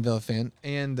and an Aston Villa fan.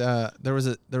 And there was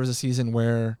a season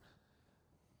where,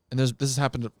 and this has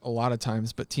happened a lot of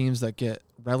times, but teams that get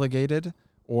relegated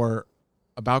or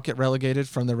about get relegated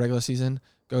from the regular season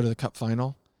go to the cup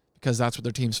final because that's what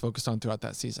their team's focused on throughout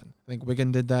that season. I think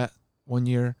Wigan did that one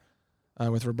year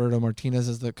with Roberto Martinez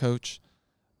as the coach.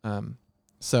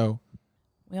 So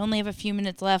we only have a few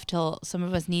minutes left till some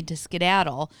of us need to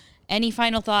skedaddle. Any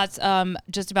final thoughts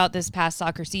just about this past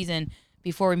soccer season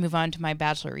before we move on to my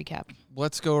Bachelor recap?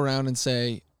 Let's go around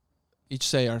and each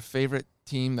say our favorite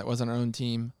team that wasn't our own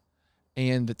team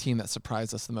and the team that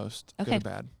surprised us the most, Okay. good or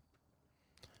bad.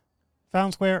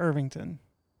 Fountain Square, Irvington.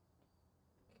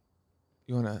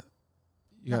 You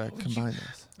gotta combine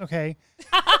this. Okay.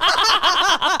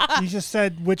 You just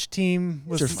said which team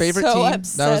was What's your favorite So team?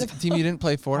 upset. That was the team you didn't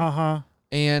play for, Uh-huh.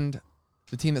 and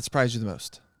the team that surprised you the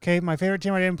most. Okay, my favorite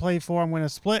team I didn't play for, I'm going to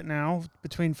split now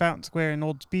between Fountain Square and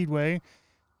Old Speedway.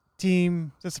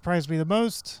 Team that surprised me the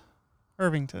most,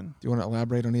 Irvington. Do you want to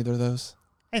elaborate on either of those?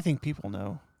 I think people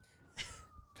know.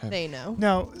 Okay. They know.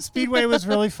 No, Speedway was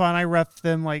really fun. I repped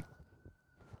them like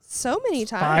So many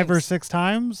times. 5 or 6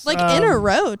 times. Like in a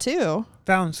row, too.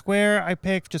 Fountain Square I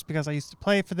picked just because I used to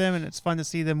play for them and it's fun to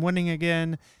see them winning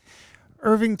again.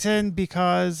 Irvington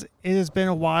because it has been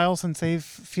a while since they've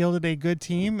fielded a good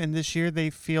team, and this year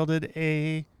they fielded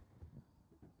a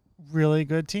really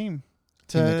good team.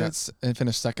 Team that and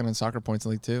finished second in soccer points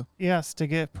in League 2. Yes, to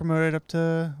get promoted up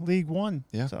to League 1.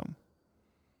 Yeah. So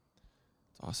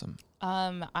It's awesome.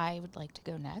 I would like to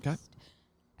go next. Okay.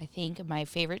 I think my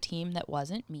favorite team that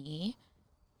wasn't me,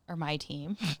 or my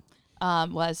team,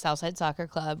 was Southside Soccer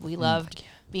Club. We loved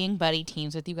being buddy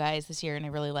teams with you guys this year, and I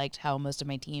really liked how most of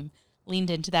my team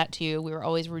leaned into that too. We were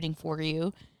always rooting for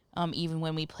you. Even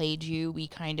when we played you, we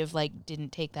kind of like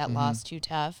didn't take that loss too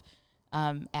tough.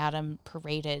 Adam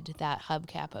paraded that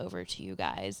hubcap over to you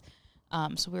guys.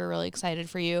 So we were really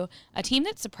excited for you. A team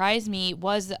that surprised me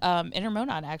was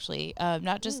Intermonon, actually.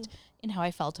 Not just in how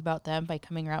I felt about them by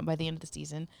coming around by the end of the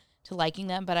season to liking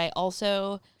them, but I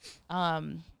also,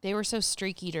 they were so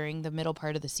streaky during the middle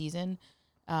part of the season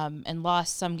and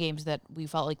lost some games that we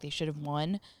felt like they should have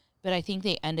won. But I think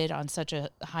they ended on such a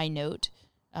high note.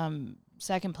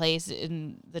 Second place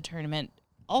in the tournament.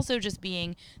 Also just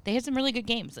being, they had some really good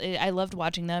games. I loved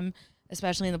watching them,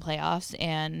 especially in the playoffs.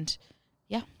 And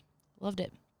yeah, loved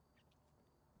it.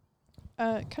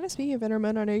 Kind of speaking of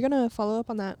Intermonon, are you going to follow up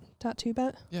on that tattoo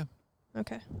bet? Yeah.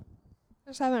 Okay. I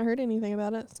just haven't heard anything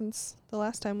about it since the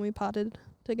last time we potted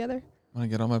together. When I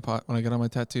get on my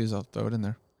tattoos, I'll throw it in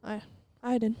there.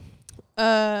 I did.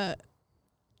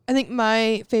 I think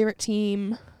my favorite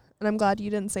team, and I'm glad you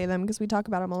didn't say them because we talk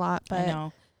about them a lot, I but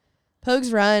know.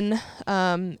 Pogues Run,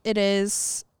 it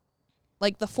is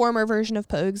like the former version of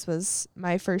Pogues was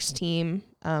my first team,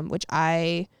 which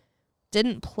I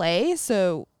didn't play.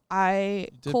 So You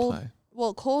did play.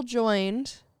 Cole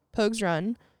joined Pogues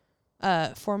Run,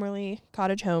 formerly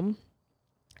Cottage Home.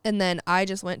 And then I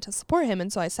just went to support him.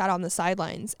 And so I sat on the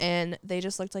sidelines and they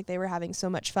just looked like they were having so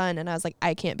much fun. And I was like,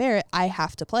 I can't bear it. I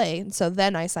have to play. And so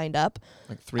then I signed up.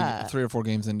 Like three or four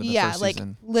games into the first like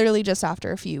season. literally just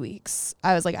after a few weeks,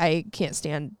 I was like, I can't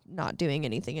stand not doing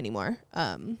anything anymore.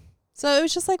 So it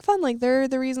was just like fun. Like they're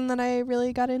the reason that I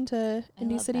really got into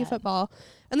Indy love City that. football.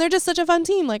 And they're just such a fun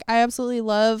team. Like I absolutely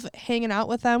love hanging out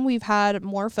with them. We've had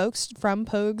more folks from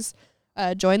Pogues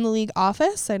join the league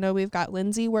office. I know we've got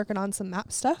Lindsay working on some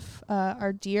map stuff.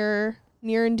 Our near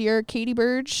and dear Katie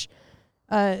Burge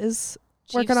is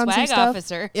working on some Swag stuff.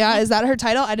 Officer. Yeah, is that her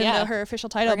title? I didn't Yeah. know her official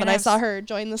title, We're but gonna I have saw her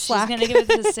join the Slack. She's going to give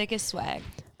us the sickest swag.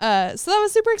 So that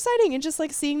was super exciting, and just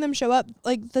like seeing them show up,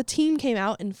 like the team came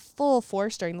out in full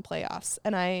force during the playoffs,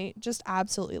 and I just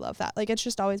absolutely love that. Like it's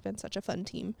just always been such a fun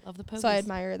team. Love the Pogues. So I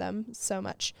admire them so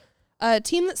much. A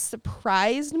team that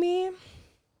surprised me.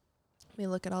 Let me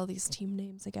look at all these team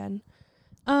names again.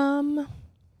 I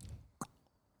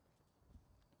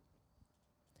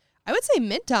would say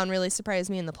Midtown really surprised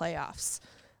me in the playoffs.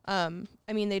 I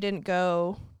mean, they didn't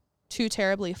go too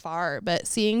terribly far, but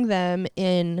seeing them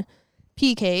in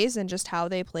PKs and just how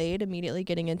they played immediately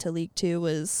getting into League 2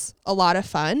 was a lot of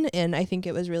fun, and I think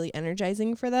it was really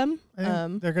energizing for them. I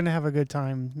think they're going to have a good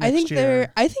time next I think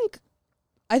year.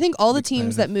 I think all the Be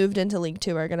teams that competitive. moved into League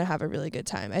 2 are going to have a really good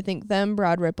time. I think them,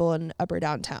 Broad Ripple, and Upper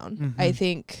Downtown. I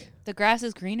think The grass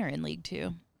is greener in League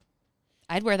 2.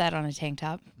 I'd wear that on a tank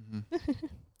top.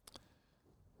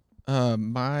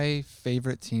 My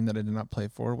favorite team that I did not play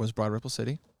for was Broad Ripple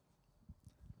City.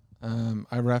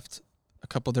 I reffed a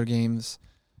couple of their games.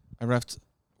 I reffed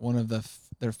one of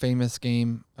their famous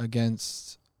game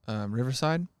against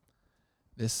Riverside.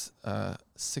 This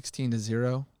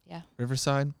 16-0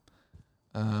 Riverside.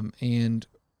 And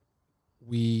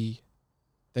Riverside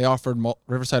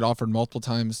offered multiple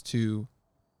times to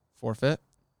forfeit.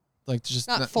 Like just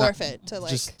Not forfeit, to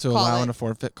like just to call allow it. him to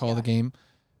forfeit, call the game.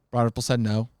 Broad Ripple said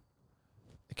no.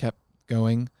 It kept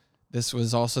going. This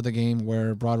was also the game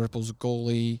where Broad Ripple's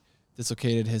goalie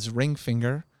dislocated his ring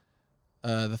finger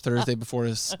the Thursday before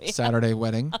his Saturday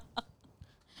wedding.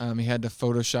 He had to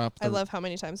Photoshop. I love how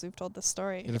many times we've told this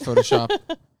story. He had to Photoshop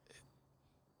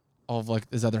all of like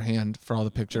his other hand for all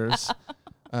the pictures.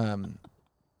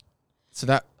 So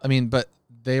that, I mean, but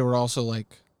they were also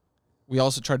like, we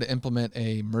also tried to implement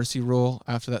a mercy rule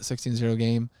after that 16-0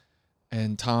 game,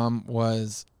 and Tom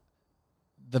was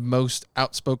the most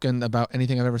outspoken about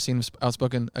anything I've ever seen him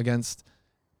outspoken against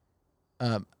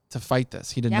to fight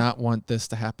this. He did not want this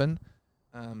to happen.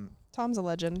 Tom's a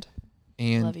legend.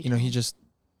 And, he just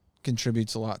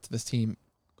contributes a lot to this team,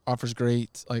 offers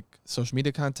great like social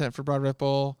media content for Broad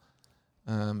Ripple.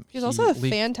 He's also a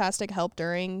fantastic help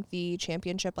during the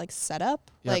championship like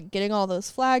setup, like getting all those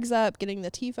flags up, getting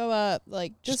the tifo up,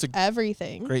 like just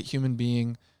everything. Great human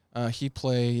being. He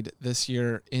played this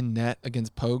year in net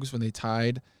against Pogues when they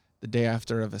tied the day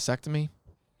after a vasectomy.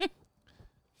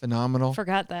 Phenomenal.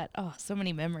 Forgot that. Oh, so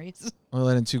many memories. Only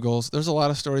let in 2 goals. There's a lot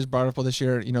of stories brought up this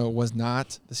year. It was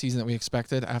not the season that we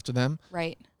expected after them.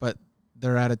 Right. But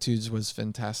their attitudes was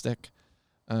fantastic.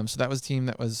 So that was a team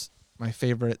that was my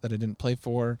favorite that I didn't play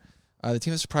for. The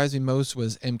team that surprised me most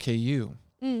was MKU.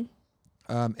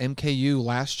 MKU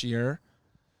last year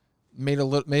made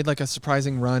like a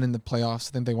surprising run in the playoffs.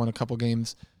 I think they won a couple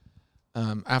games.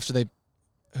 After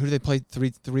who did they play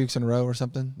 3 weeks in a row or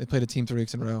something? They played a team 3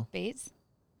 weeks in a row. Bates?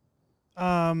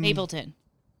 Mapleton.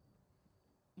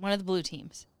 One of the blue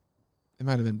teams. It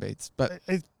might have been Bates, but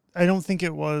I don't think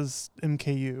it was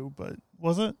MKU, but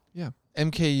was it? Yeah.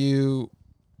 MKU,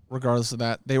 regardless of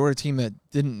that, they were a team that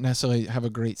didn't necessarily have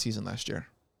a great season last year.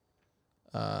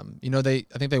 I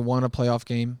think they won a playoff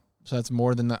game, so that's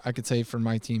more than I could say for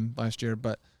my team last year,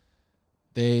 but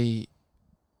they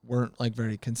weren't like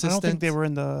very consistent. I don't think they were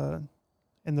in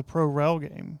the Pro Rel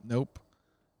game. Nope.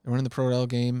 They weren't in the Pro Rel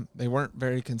game. They weren't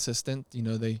very consistent.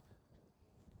 They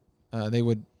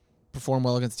would perform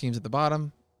well against teams at the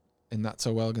bottom and not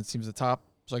so well against teams at the top.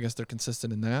 So I guess they're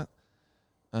consistent in that.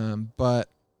 But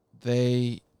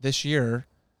they this year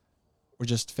were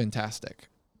just fantastic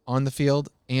on the field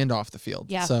and off the field.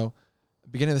 Yeah. So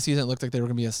beginning of the season, it looked like they were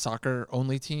going to be a soccer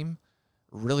only team.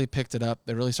 Really picked it up.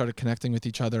 They really started connecting with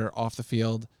each other off the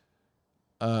field.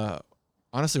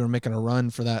 Honestly, we're making a run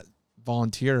for that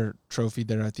volunteer trophy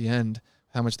there at the end,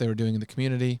 how much they were doing in the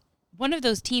community. One of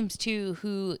those teams, too,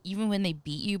 who even when they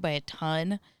beat you by a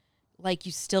ton, like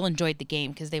you still enjoyed the game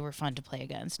because they were fun to play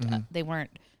against. They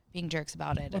weren't being jerks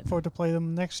about it. Look forward to play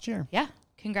them next year. Yeah.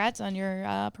 Congrats on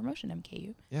your promotion,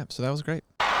 MKU. Yeah, so that was great.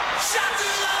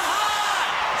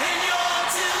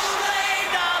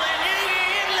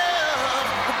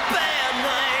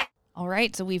 All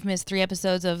right, so we've missed 3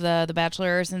 episodes of The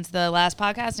Bachelor since the last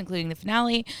podcast, including the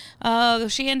finale.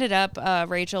 She ended up,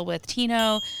 Rachel, with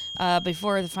Tino.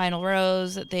 Before the final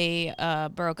rose, they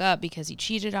broke up because he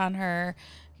cheated on her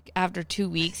after 2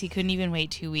 weeks. He couldn't even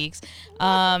wait 2 weeks.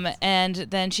 And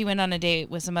then she went on a date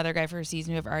with some other guy for a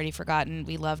season who I've already forgotten.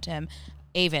 We loved him.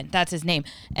 Avon, that's his name.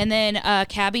 And then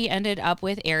Cabby ended up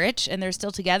with Erich, and they're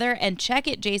still together. And check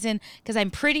it, Jason, because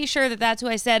I'm pretty sure that that's who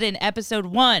I said in episode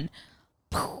 1.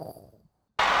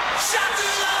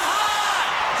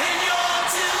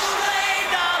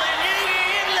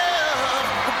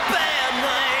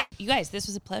 You guys, this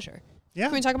was a pleasure. Yeah.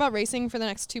 Can we talk about racing for the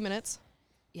next 2 minutes?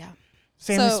 Yeah.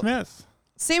 Sammy Smith.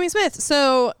 Sammy Smith.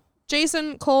 So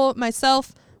Jason, Cole,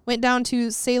 myself went down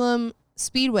to Salem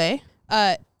Speedway.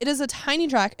 It is a tiny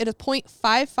track. It is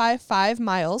 0.555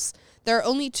 miles. There are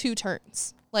only 2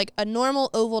 turns. Like a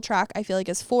normal oval track, I feel like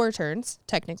is 4 turns,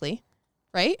 technically.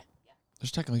 Right?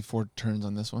 There's technically 4 turns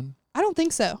on this one. I don't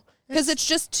think so. Because it's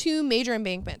just 2 major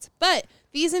embankments. But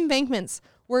these embankments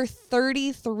were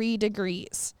 33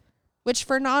 degrees. Which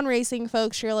for non-racing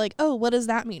folks, you're like, oh, what does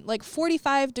that mean? Like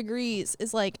 45 degrees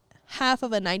is like half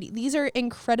of a 90. These are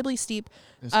incredibly steep.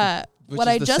 Which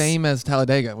is the same as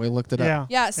Talladega. We looked it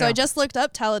up. Yeah, so I just looked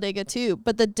up Talladega too.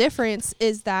 But the difference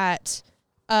is that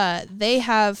they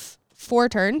have 4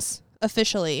 turns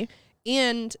officially.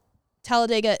 And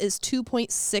Talladega is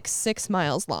 2.66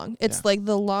 miles long. It's like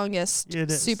the longest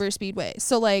super speedway.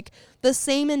 So like the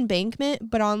same embankment,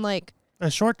 but on like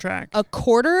a short track, a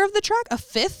quarter of the track, a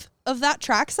fifth of that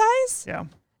track size. Yeah.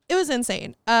 It was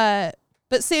insane. But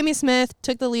Sammy Smith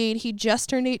took the lead. He just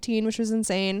turned 18, which was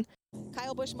insane.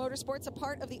 Kyle Busch Motorsports, a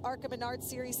part of the ARCA Menard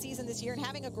Series season this year, and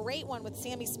having a great one with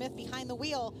Sammy Smith behind the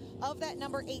wheel of that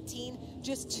number 18.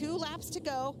 Just 2 laps to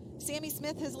go. Sammy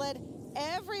Smith has led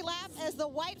every lap as the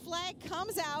white flag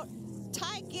comes out.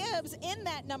 Ty Gibbs in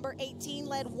that number 18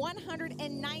 led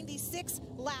 196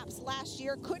 laps last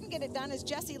year. Couldn't get it done as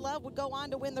Jesse Love would go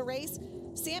on to win the race.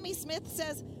 Sammy Smith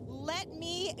says, let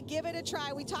me give it a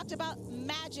try. We talked about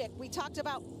magic. We talked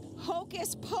about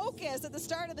hocus pocus at the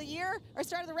start of the year, or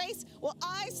start of the race. Well,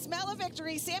 I smell a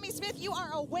victory. Sammy Smith, you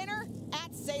are a winner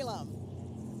at Salem.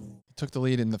 Took the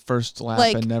lead in the first lap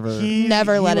Like, and never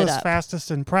let it He was up.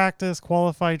 fastest in practice,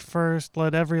 qualified first,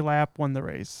 led every lap, won the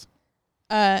race.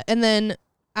 And then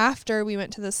after we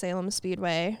went to the Salem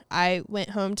Speedway, I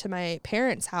went home to my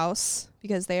parents' house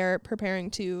because they are preparing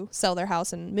to sell their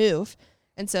house and move.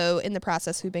 And so in the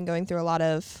process, we've been going through a lot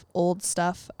of old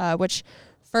stuff, which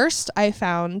first I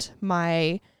found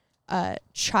my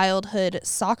childhood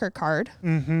soccer card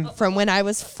from when I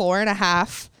was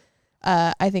 4.5.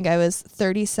 I think I was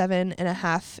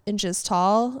 37.5 inches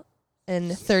tall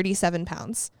and 37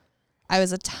 pounds. I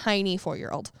was a tiny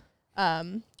 4-year-old.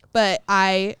 But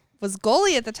I was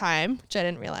goalie at the time, which I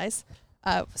didn't realize.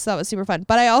 So that was super fun.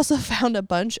 But I also found a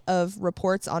bunch of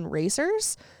reports on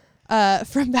racers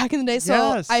from back in the day.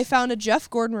 So I found a Jeff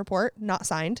Gordon report, not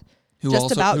signed, who just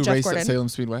also about who Jeff raced Gordon. at Salem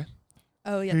Speedway.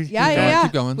 Oh, yeah. Keep Yeah.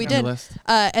 going. We on the did. list.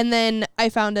 And then I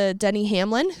found a Denny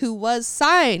Hamlin who was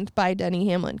signed by Denny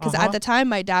Hamlin because at the time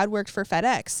my dad worked for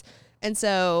FedEx. And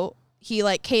so he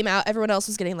like came out, everyone else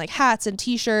was getting like hats and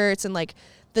t-shirts and like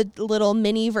the little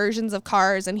mini versions of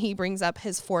cars. And he brings up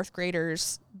his 4th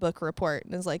grader's book report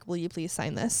and is like, will you please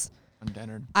sign this?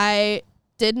 I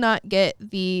did not get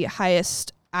the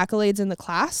highest accolades in the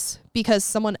class because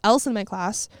someone else in my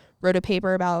class wrote a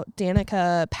paper about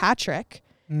Danica Patrick.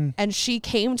 And she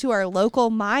came to our local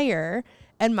Meijer,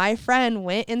 and my friend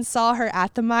went and saw her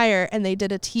at the Meijer, and they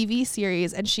did a TV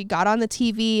series, and she got on the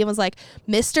TV and was like,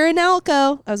 Mr.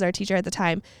 Anelko, that was our teacher at the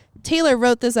time, Taylor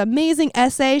wrote this amazing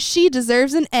essay. She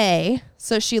deserves an A.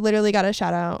 So she literally got a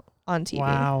shout out on TV.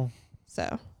 Wow.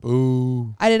 So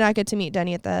Ooh. I did not get to meet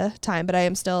Denny at the time, but I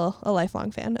am still a lifelong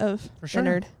fan of For sure.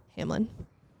 Leonard Hamlin.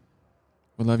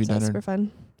 We love you, So it's Leonard. super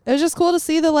fun. It was just cool to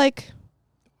see the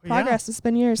progress. It's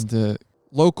been years. The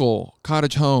local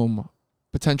cottage home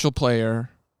potential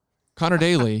player, Connor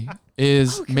Daly,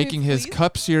 is making his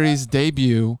Cup Series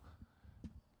debut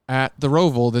at the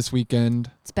Roval this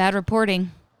weekend. It's bad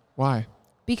reporting. Why?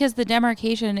 Because the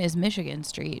demarcation is Michigan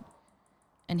Street,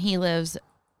 and he lives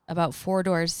about 4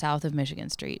 doors south of Michigan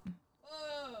Street.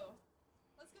 Whoa.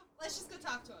 Let's just go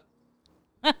talk to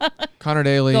him. Connor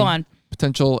Daly, Go on.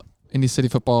 potential Indy City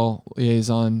football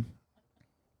liaison,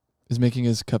 is making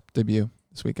his Cup debut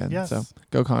this weekend. Yes. So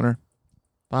go, Connor.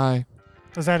 Bye.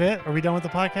 Is that it? Are we done with the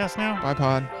podcast now? Bye,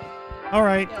 pod. All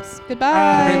right. Yes.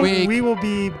 Goodbye. Great week. We will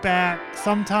be back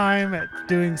sometime at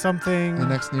doing something. In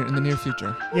the near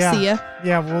future. Yeah. See ya.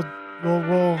 Yeah, we'll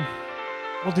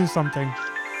do something.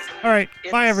 All right.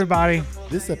 Bye, everybody.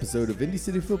 This episode of Indy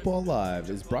City Football Live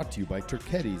is brought to you by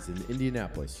Turketti's in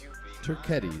Indianapolis.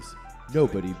 Turketti's,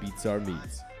 nobody beats our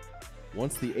meats.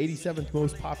 Once the 87th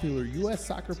most popular U.S.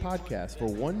 soccer podcast for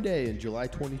one day in July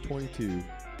 2022,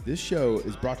 this show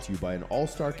is brought to you by an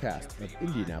all-star cast of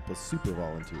Indianapolis Super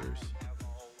Volunteers.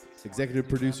 Executive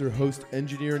producer, host,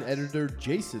 engineer, and editor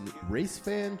Jason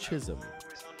Racefan Chisholm.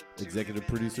 Executive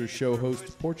producer, show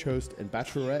host, porch host, and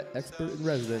bachelorette expert in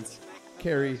residence,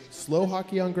 Carrie Slow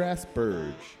Hockey on Grass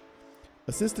Burge.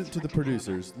 Assistant to the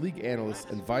producers, league analyst,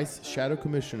 and vice shadow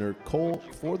commissioner Cole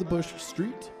For the Bush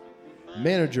Street.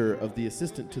 Manager of the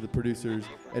assistant to the producers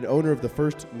and owner of the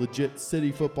first legit city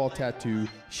football tattoo,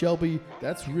 Shelby,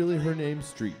 that's really her name,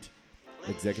 Street.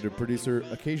 Executive producer,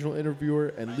 occasional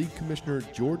interviewer, and league commissioner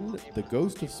Jordan, the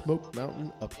ghost of Smoke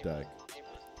Mountain Updike.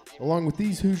 Along with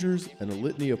these Hoosiers and a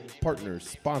litany of partners,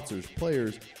 sponsors,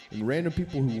 players, and random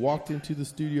people who walked into the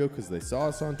studio because they saw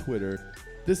us on Twitter,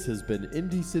 this has been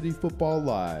Indy City Football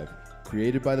Live,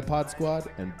 created by the Pod Squad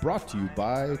and brought to you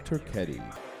by Turketti.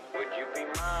 Would you be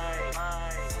mine?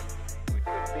 Would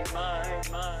you be mine?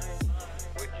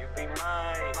 Would you be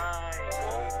mine?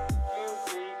 Won't you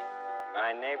be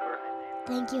my neighbor?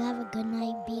 Thank you. Have a good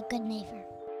night. Be a good neighbor.